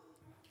shit?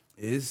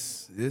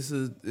 It's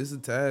a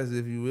task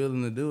if you're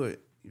willing to do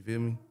it. You feel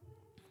me?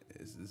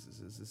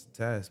 It's a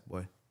task,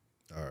 boy.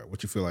 All right,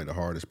 what you feel like the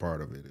hardest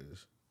part of it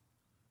is?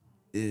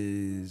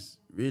 Is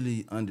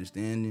really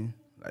understanding.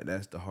 Like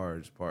that's the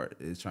hardest part,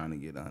 is trying to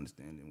get an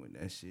understanding with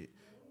that shit.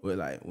 But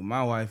like with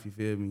my wife, you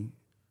feel me?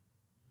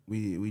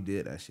 We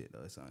did that shit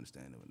though. It's an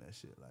understanding with that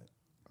shit. Like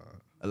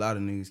a lot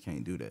of niggas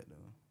can't do that though.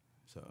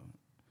 So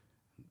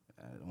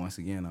once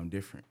again, I'm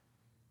different.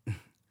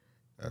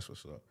 That's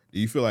what's up. Do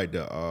you feel like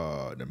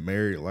the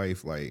married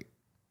life like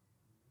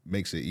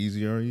makes it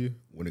easier on you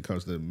when it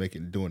comes to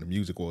doing the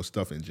music or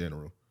stuff in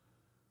general?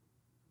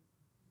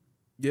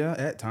 Yeah,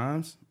 at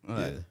times.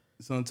 Like, Yeah.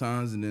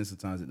 Sometimes and then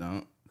sometimes it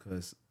don't.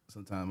 Cause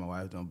sometimes my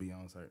wife don't be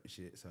on certain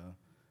shit, so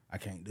I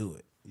can't do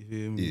it. You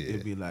feel me? Yeah.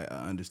 It'd be like an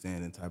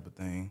understanding type of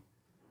thing.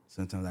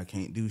 Sometimes I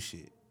can't do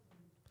shit.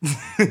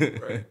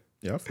 Right.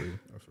 Yeah, I feel you.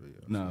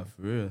 Nah,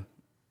 for real.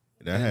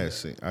 And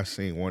I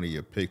seen one of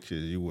your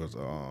pictures. You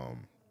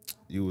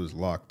was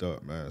locked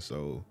up, man.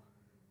 So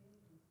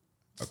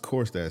of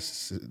course that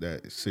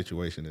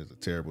situation is a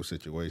terrible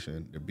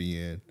situation to be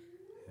in.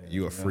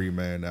 You a free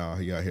man now.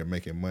 You out here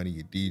making money.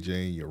 You're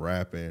DJing. You're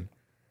rapping.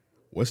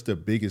 What's the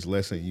biggest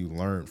lesson you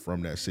learned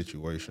from that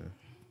situation?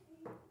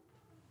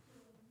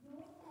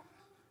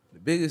 The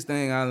biggest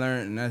thing I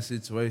learned in that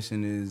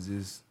situation is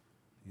just,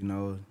 you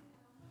know,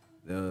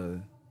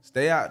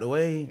 stay out the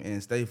way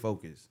and stay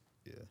focused.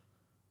 Yeah.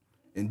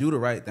 And do the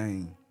right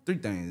thing. 3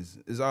 things.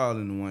 It's all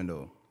in the one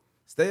though.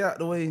 Stay out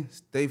the way,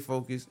 stay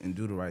focused, and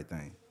do the right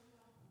thing.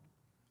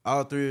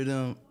 All 3 of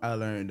them, I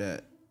learned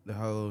that the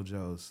whole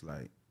Joe's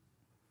like,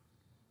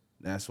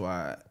 that's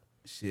why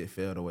shit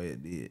fell the way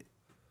it did.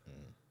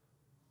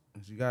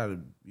 You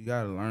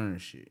gotta learn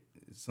shit.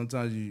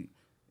 Sometimes you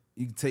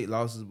can take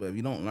losses, but if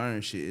you don't learn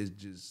shit, it's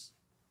just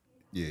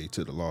You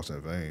took the loss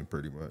in vain,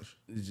 pretty much.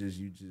 you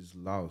just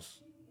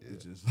lost. Yeah.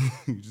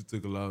 You just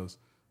took a loss.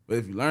 But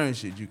if you learn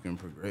shit, you can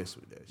progress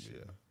with that shit.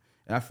 Yeah.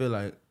 And I feel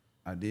like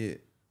I did.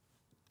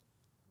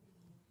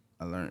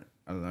 I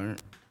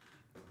learned.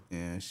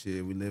 And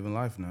shit, we living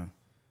life now.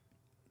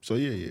 So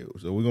yeah.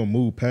 So we're gonna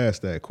move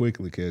past that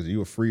quickly because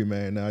you a free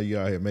man now. You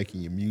out here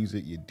making your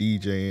music, you're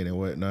DJing and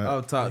whatnot.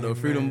 I'll talk to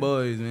Freedom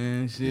Boys,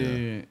 man.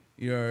 Shit.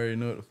 You already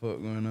know what the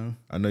fuck going on.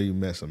 I know you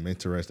met some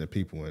interesting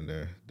people in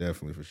there,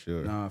 definitely for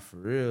sure. Nah, for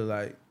real.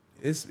 Like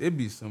it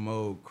be some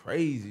old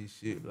crazy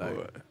shit. Like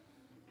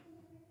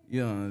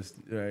you know,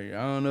 like,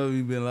 I don't know if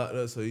you've been locked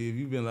up. So if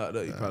you've been locked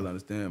up, you probably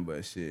understand.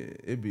 But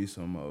shit, it be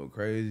some old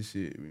crazy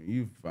shit. I mean,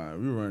 you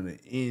find we running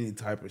any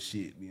type of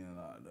shit being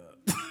locked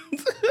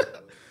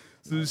up.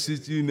 Some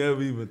shit you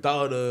never even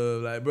thought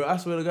of. Like, bro, I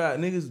swear to God,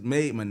 niggas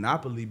made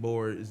Monopoly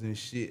boards and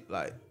shit.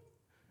 Like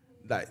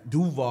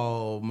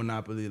Duval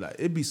Monopoly. Like,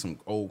 it be some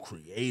old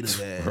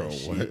creative ass Bro,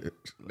 shit. what?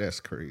 That's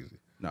crazy.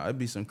 No, it'd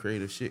be some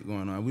creative shit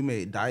going on. We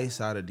made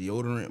dice out of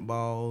deodorant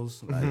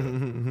balls.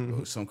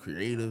 Like, some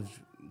creative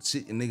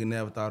shit a nigga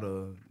never thought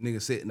of.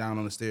 Nigga sitting down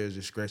on the stairs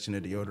just scratching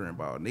a deodorant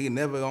ball. Nigga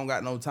never don't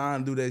got no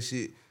time to do that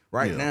shit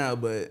right now,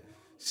 but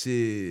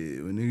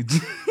shit, when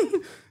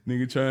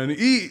nigga trying to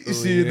eat,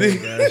 shit,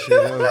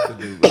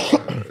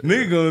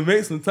 nigga gonna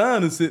make some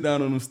time to sit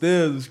down on them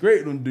stairs and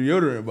scrape them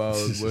deodorant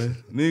balls, boy.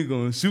 Nigga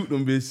gonna shoot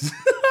them bitches.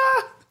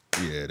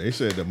 Yeah, they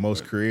said the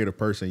most creative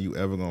person you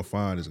ever gonna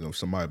find is gonna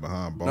somebody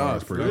behind Nah,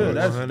 bars. for Pretty real,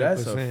 much.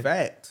 that's a 100%.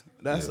 fact.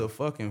 That's a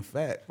fucking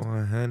fact.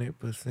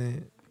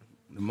 100%.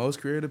 The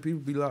most creative people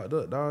be locked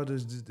up, dog.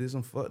 Just did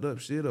some fucked up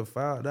shit or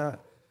fouled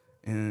out.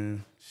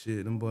 And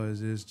shit, them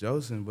boys is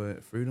Joseph,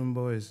 but Freedom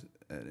Boys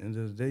at the end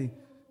of the day,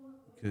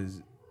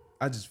 because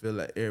I just feel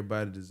like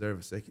everybody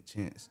deserves a second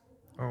chance.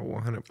 Oh,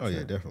 100%. Oh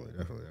yeah, definitely.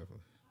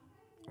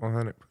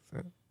 100%.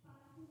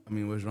 I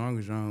mean, what's wrong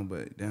is wrong,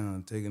 but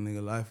damn, take a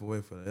nigga life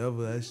away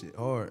forever, that shit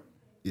hard.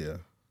 Yeah,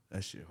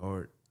 That shit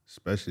hard.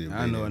 especially if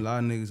I know a they-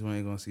 lot of niggas who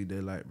ain't gonna see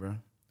daylight, bro.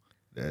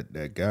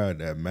 that guy,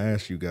 that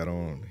mask you got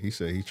on. He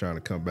said he trying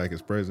to come back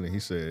as president. He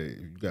said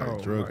you got Oh,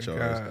 a drug my charge.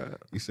 God.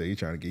 He said he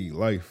trying to give you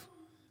life.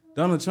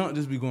 Donald Trump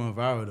just be going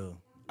viral though.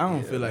 I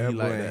don't feel like that he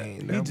like boy that.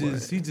 ain't- He that boy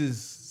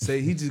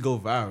just go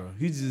viral.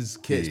 He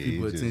just catch Yeah,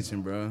 people he just-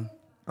 attention, bro.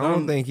 I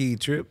don't think he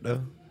tripped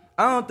though.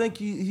 I don't think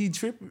he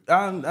tripping.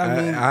 I mean,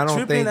 I don't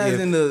tripping think as if-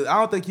 in the. I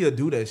don't think he'll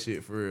do that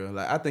shit for real.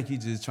 Like I think he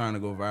just trying to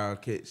go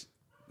viral, catch.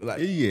 Like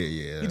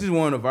Yeah. he just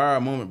want a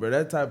viral moment, bro.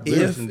 That type of If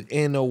person.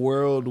 in a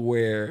world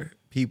where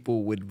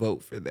people would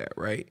vote for that,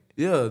 right?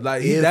 Yeah,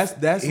 like if-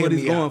 that's hear what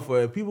he's me going out.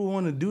 for. If people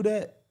want to do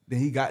that, then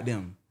he got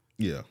them.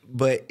 Yeah.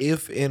 But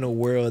if in a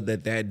world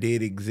that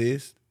did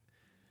exist,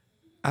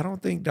 I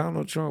don't think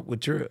Donald Trump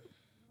would trip.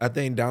 I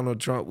think Donald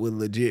Trump would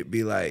legit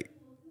be like,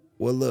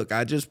 well, look,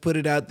 I just put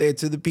it out there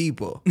to the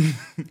people.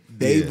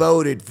 They Yeah.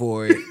 voted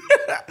for it.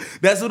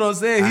 That's what I'm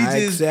saying. I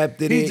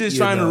accepted He's it, just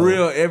you trying know. to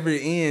reel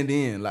every end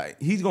in. Like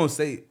he's gonna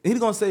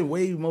say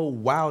way more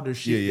wilder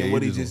shit Yeah, than he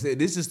what he just- just said.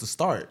 This is the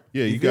start.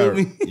 Yeah, you feel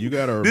gotta- me? you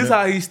gotta This remember-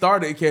 how he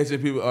started catching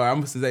people. I'm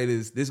gonna say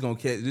this gonna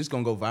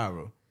go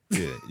viral.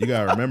 Yeah, you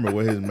gotta remember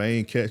what his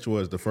main catch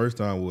was the first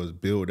time was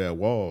build that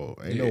wall.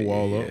 Ain't no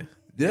wall up.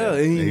 Yeah,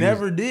 and he And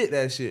never did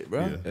that shit,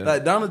 bro. Yeah.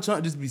 Like Donald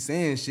Trump just be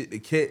saying shit to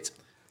catch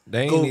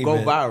They go ain't go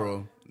even-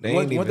 viral. they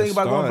One ain't even thing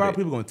about going viral, started.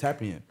 people gonna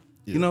tap in.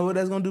 You know what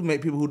that's gonna do?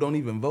 Make people who don't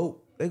even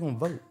vote, they gonna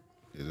vote.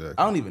 Exactly.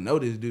 I don't even know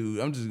this dude.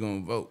 I'm just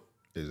gonna vote.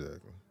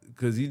 Exactly.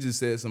 Cause he just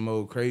said some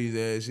old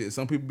crazy ass shit.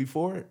 Some people be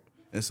for it,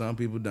 and some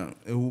people don't.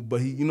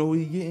 But you know who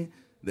he getting?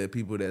 That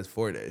people that's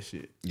for that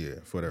shit. Yeah,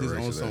 for that Just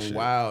on racist some ass shit.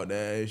 wild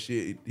ass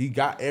shit. He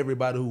got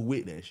everybody who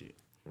with that shit.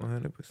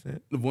 100%.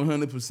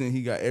 100%.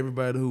 He got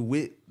everybody who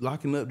with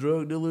locking up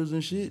drug dealers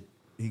and shit.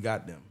 He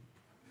got them.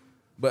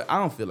 But I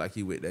don't feel like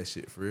he with that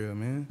shit for real,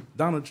 man.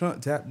 Donald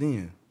Trump tapped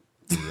in.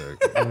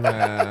 Exactly.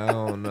 Nah, I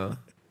don't know.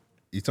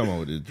 You talking about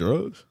with the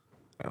drugs?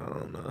 I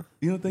don't know.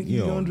 You don't think You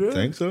he's on don't drugs?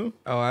 think so?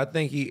 Oh, I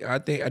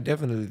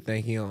definitely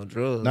think he on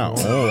drugs. Not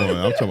on.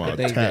 I'm talking about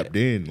think tapped that-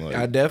 in, like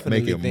I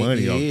definitely making think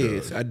money he off is.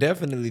 drugs. I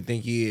definitely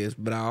think he is,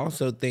 but I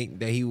also think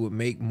that he would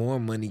make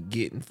more money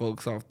getting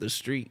folks off the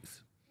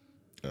streets.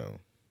 Oh,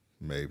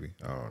 maybe.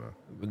 I don't know.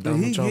 But But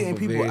Donald he Trump getting a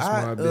people very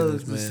out smart of the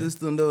businessman.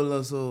 system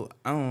though, so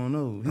I don't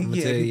know. He I'ma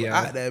getting tell people y'all.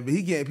 out there, but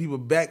he getting people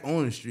back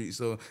on the street.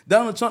 So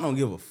Donald Trump don't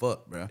give a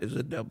fuck, bro. It's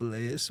a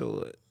double-edged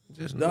sword.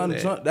 Just know Donald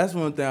that. Trump, that's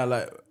one thing I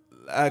like.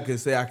 I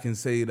can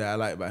say that I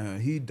like about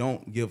him. He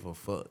don't give a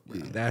fuck, bro.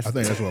 That's I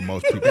think that's what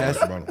most people like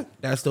about him.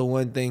 that's the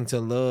one thing to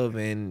love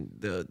and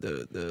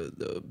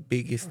the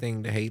biggest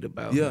thing to hate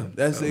about Yeah, him.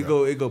 that's So,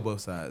 it. Go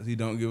both sides. He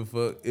don't give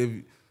a fuck.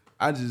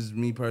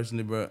 Me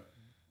personally, bro,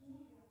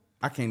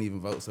 I can't even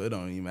vote, so it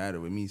don't even matter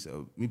with me.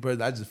 So me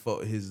personally, I just fuck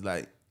with his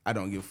like I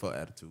don't give a fuck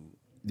attitude.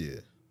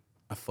 Yeah.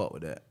 I fuck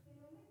with that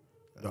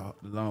the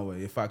long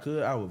way. If I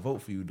could, I would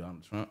vote for you,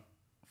 Donald Trump,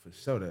 for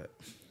sure. That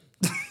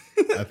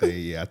I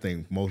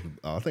think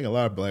a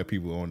lot of black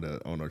people on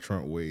the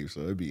Trump wave,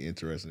 so it'd be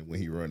interesting when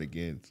he run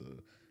again. So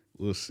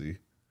we'll see.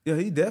 yeah,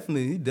 he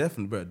definitely,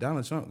 bro.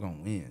 Donald Trump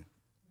gonna win.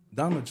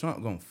 Donald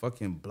Trump gonna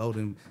fucking blow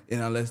them.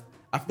 And unless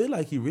I feel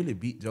like he really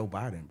beat Joe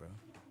Biden, bro.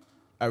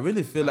 I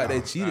really feel like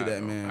they cheated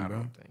that man, I bro.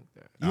 don't think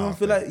that. You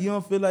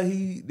don't feel like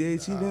they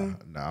cheated him?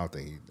 No,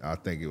 I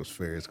think it was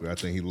fair and square. I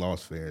think he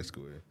lost fair and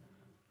square.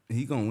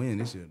 He gonna win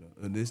this year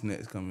though. Or this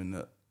next coming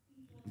up,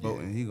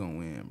 voting, he gonna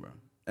win, bro.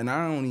 And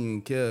I don't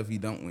even care if he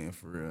don't win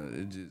for real.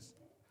 It just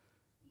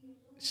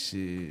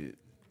shit.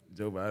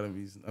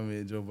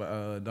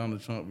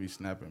 Donald Trump be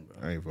snapping, bro.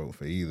 I ain't voting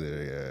for either of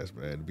their ass,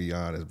 man. To be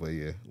honest, but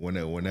yeah, when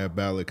that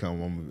ballot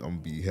come, I'm gonna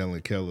be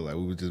Helen Keller, like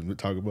we were just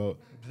talking about.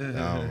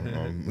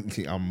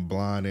 I'm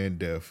blind and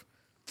deaf.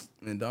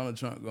 And Donald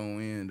Trump gonna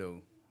win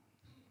though.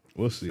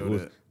 We'll see. So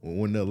that-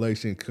 When the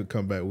election could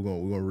come back, we're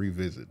gonna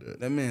revisit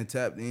that. That man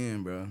tapped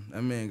in, bro.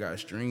 That man got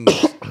strings.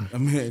 That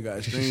man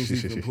got strings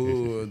he can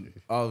pull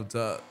off the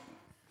top.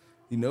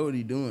 He know what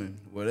he doing.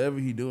 Whatever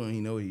he doing, he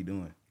know what he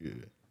doing. Yeah.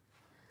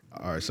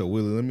 All right, so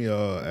Willie, let me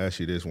ask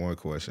you this one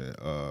question.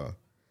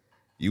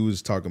 You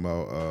was talking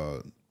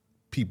about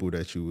people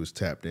that you was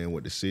tapped in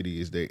with the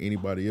city. Is there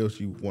anybody else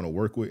you want to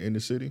work with in the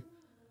city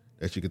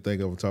that you can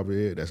think of on top of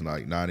your head that's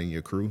not in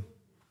your crew?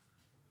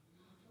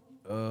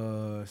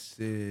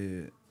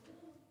 Shit.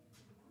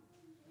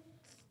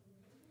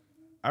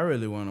 I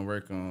really want to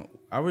work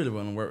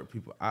with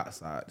people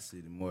outside the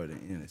city more than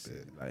in the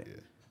city. Like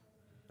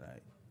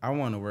I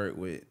want to work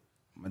with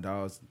my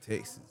dogs in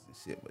Texas and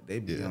shit, but they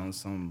be on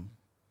some.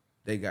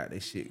 They got their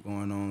shit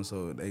going on,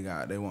 so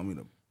they want me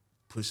to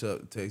push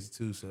up to Texas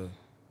too. So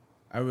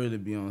I really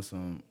be on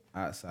some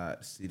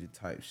outside the city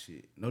type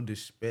shit. No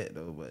disrespect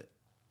though, but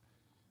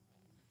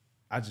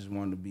I just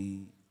want to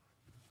be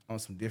on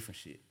some different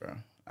shit, bro.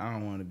 I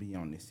don't want to be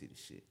on this city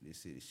shit. This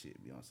city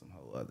shit be on some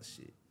whole other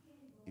shit.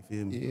 You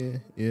feel me?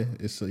 Yeah.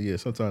 It's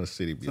sometimes the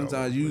city be. Sometimes all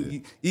over it.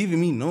 you even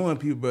me knowing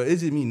people, bro.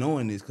 It's just me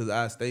knowing this because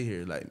I stay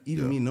here. Like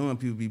even me knowing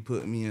people be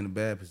putting me in a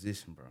bad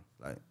position, bro.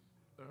 Like,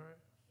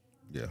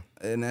 Yeah.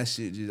 and that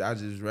shit I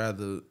just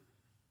rather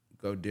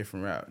go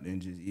different route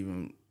than just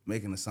even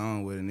making a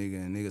song with a nigga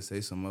and nigga say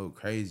some old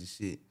crazy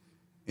shit,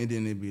 and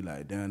then it be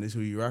like, damn, this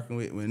who you rocking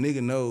with. When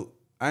nigga know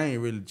I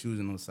ain't really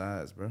choosing no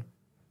sides, bro.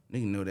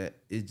 Nigga know that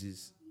it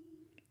just.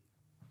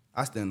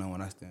 I stand on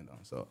what I stand on.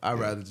 So I'd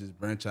rather just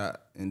branch out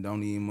and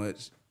don't even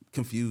much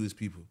confuse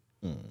people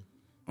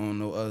on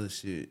no other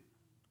shit.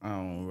 I'd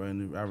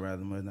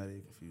rather much not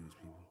even confuse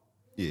people.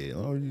 Yeah, as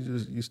long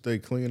as you stay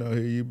clean out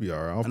here, you be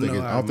all right. I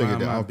know how to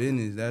mind my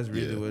business. That's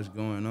really what's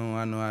going on.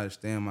 I know how to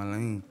stay in my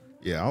lane.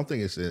 Yeah, I don't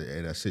think it's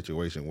in a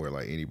situation where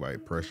like anybody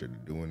pressured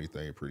to do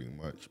anything pretty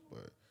much,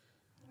 but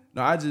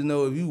No, I just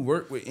know if you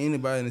work with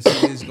anybody in the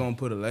city, it's gonna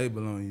put a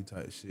label on you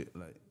type shit.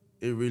 Like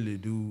it really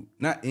do.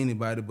 Not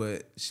anybody,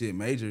 but shit,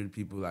 major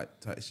people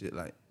like type shit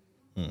like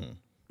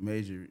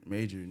major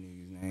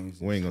niggas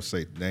names. we ain't gonna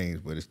say names,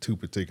 but it's two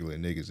particular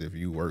niggas if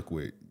you work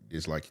with,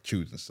 it's like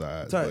choosing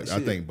sides. Type But I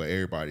shit. think, but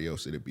everybody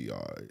else, it'd be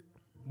all right.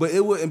 But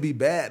it wouldn't be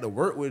bad to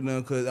work with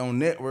them because on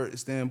network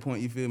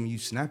standpoint, you feel me? You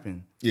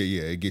snapping. Yeah,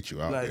 it get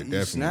you out there. Like you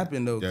Definitely,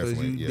 snapping though because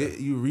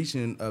definitely, you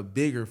reaching a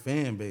bigger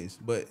fan base.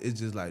 But it's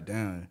just like,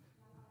 damn,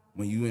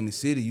 when you in the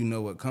city, you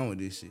know what come with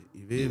this shit.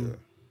 You feel me?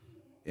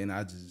 And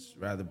I just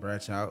rather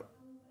branch out,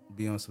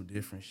 be on some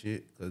different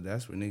shit because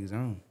that's what niggas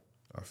on.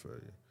 I feel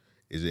you.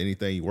 Is there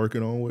anything you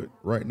working on with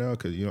right now?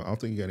 Because I don't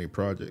think you got any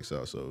projects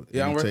out. So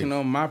yeah, I'm working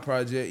on my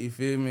project. You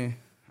feel me?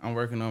 I'm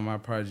working on my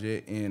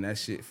project, and that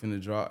shit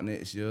finna drop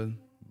next year.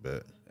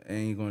 Bet.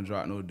 Ain't gonna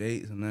drop no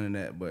dates or none of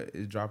that, but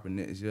it's dropping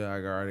next year.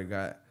 I already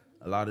got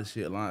a lot of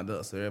shit lined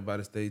up, so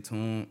everybody stay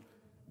tuned.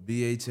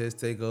 BHS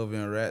Takeover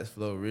and Rats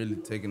Flow really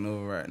taking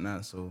over right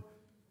now. So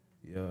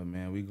yeah,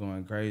 man, we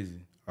going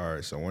crazy. All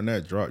right, so when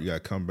that drop, you gotta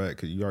come back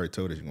because you already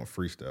told us you're gonna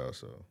freestyle.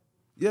 So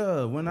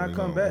yeah, when I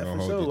come back for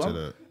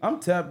sure, I'm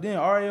tapped in.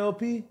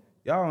 RAOP,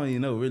 y'all don't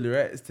even know Willie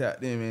Rats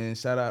tapped in, man.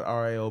 Shout out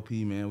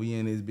RAOP, man. We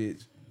in this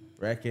bitch.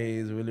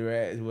 Rackets, Willie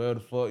Rats, where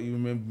the fuck you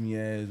remember me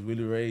as,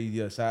 Willie Ray.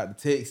 Yeah, shout out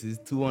to Texas,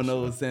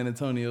 210 San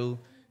Antonio.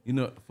 You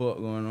know what the fuck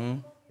going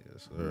on?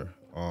 Yes, sir.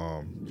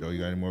 Joe, you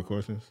got any more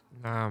questions?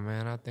 Nah,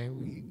 man. I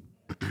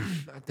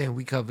think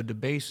we covered the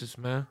basis,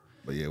 man.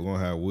 But yeah, we're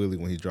gonna have Willie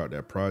when he drop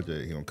that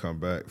project. He gonna come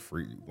back.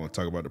 We're gonna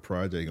talk about the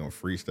project. He gonna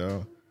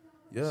freestyle.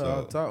 Yeah, so,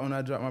 I'll talk when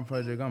I drop my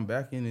project. I'm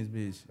back in this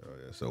bitch. Oh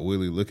yeah. So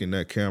Willie, look in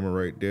that camera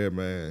right there,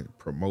 man.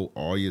 Promote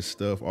all your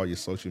stuff, all your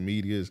social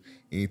medias,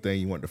 anything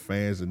you want the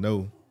fans to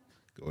know.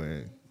 Go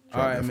ahead.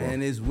 All right,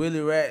 man. It's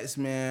Willie Rats,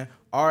 man.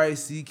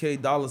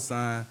 RACK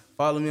 $.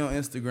 Follow me on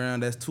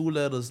Instagram. That's 2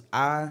 letters.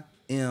 I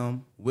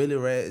am Willie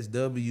Rats.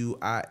 WILLIERACKS.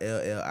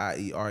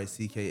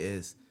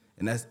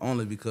 And that's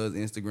only because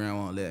Instagram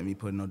won't let me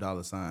put no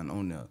 $sign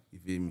on there. You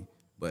feel me?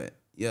 But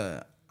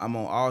yeah, I'm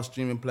on all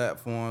streaming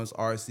platforms.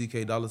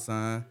 RACK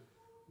 $.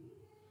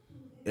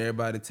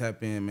 Everybody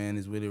tap in, man.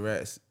 It's Willie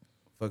Rats.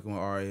 Fucking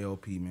with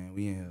RAOP, man.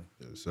 We in here.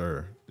 Yes,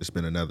 sir. It's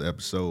been another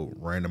episode,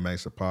 Random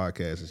Acts of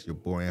Podcast. It's your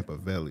boy,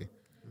 Ampavelli.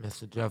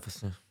 Mr.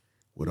 Jefferson.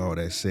 With all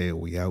that said,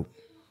 we out.